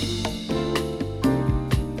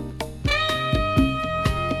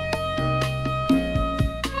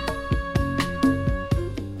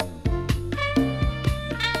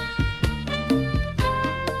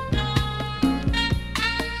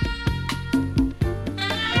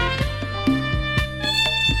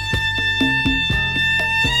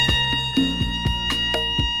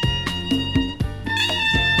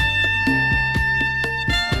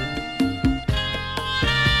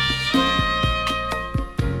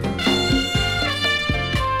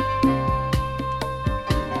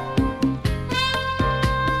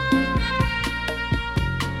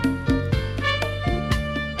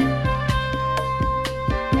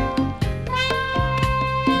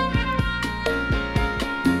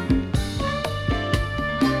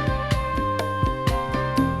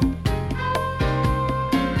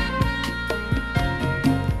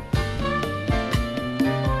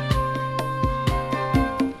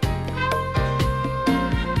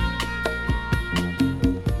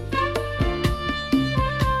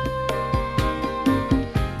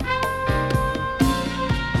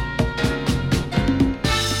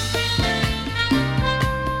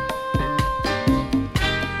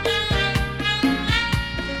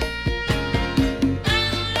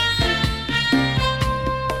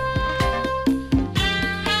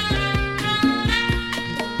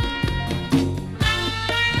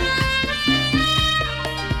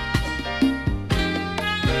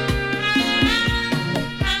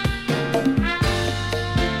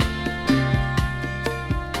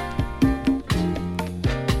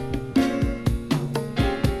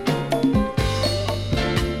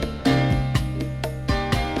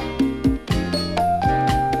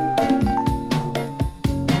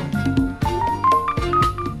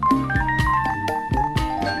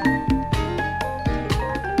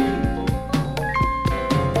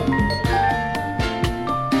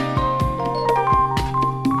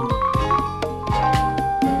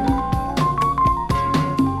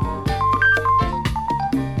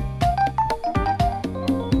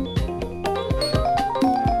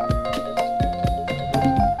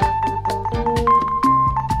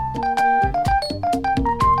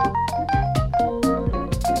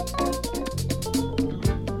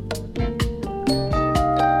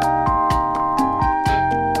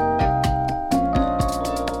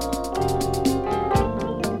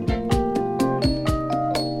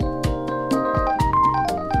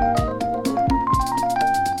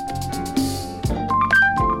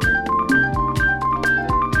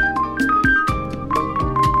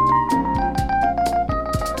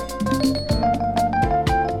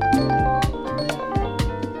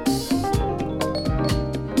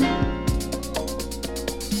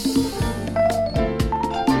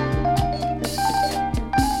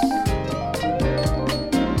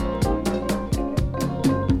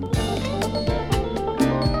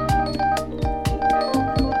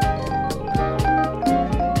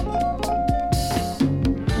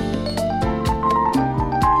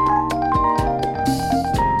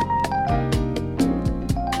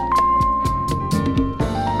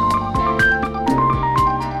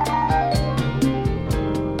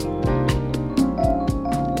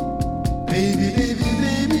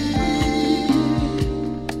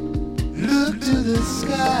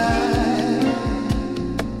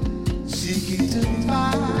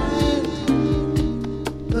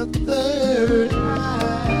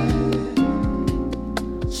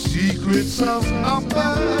 Secrets of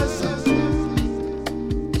numbers,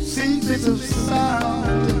 secrets of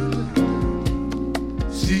sound,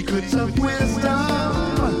 secrets of wisdom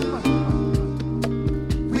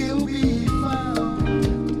will be found.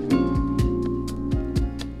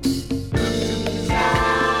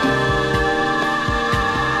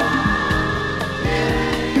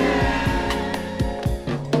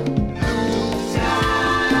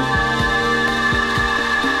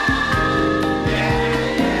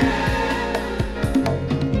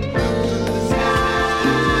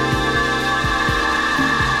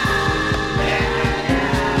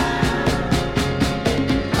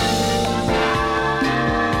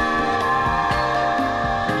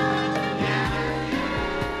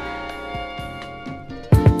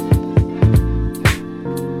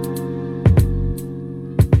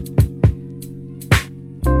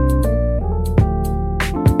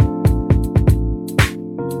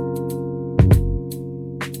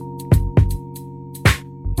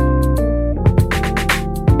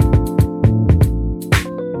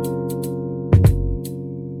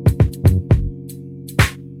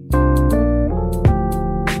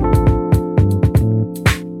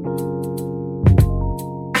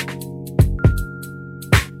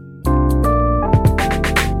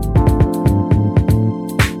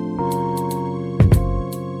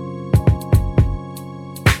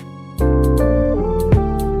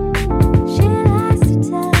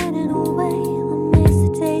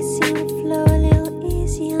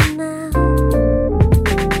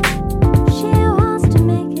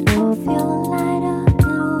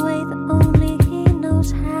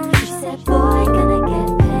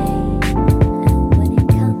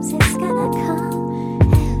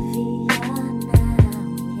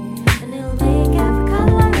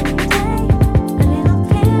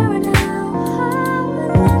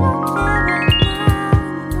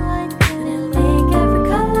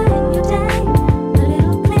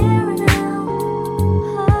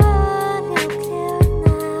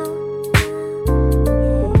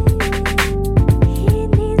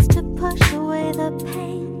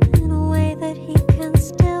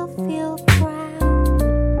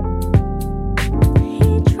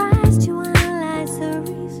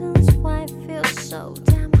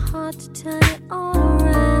 hard to turn it all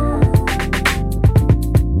around.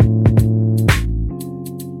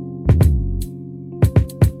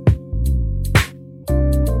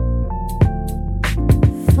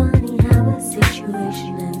 Funny how a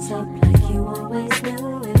situation ends up like you always knew.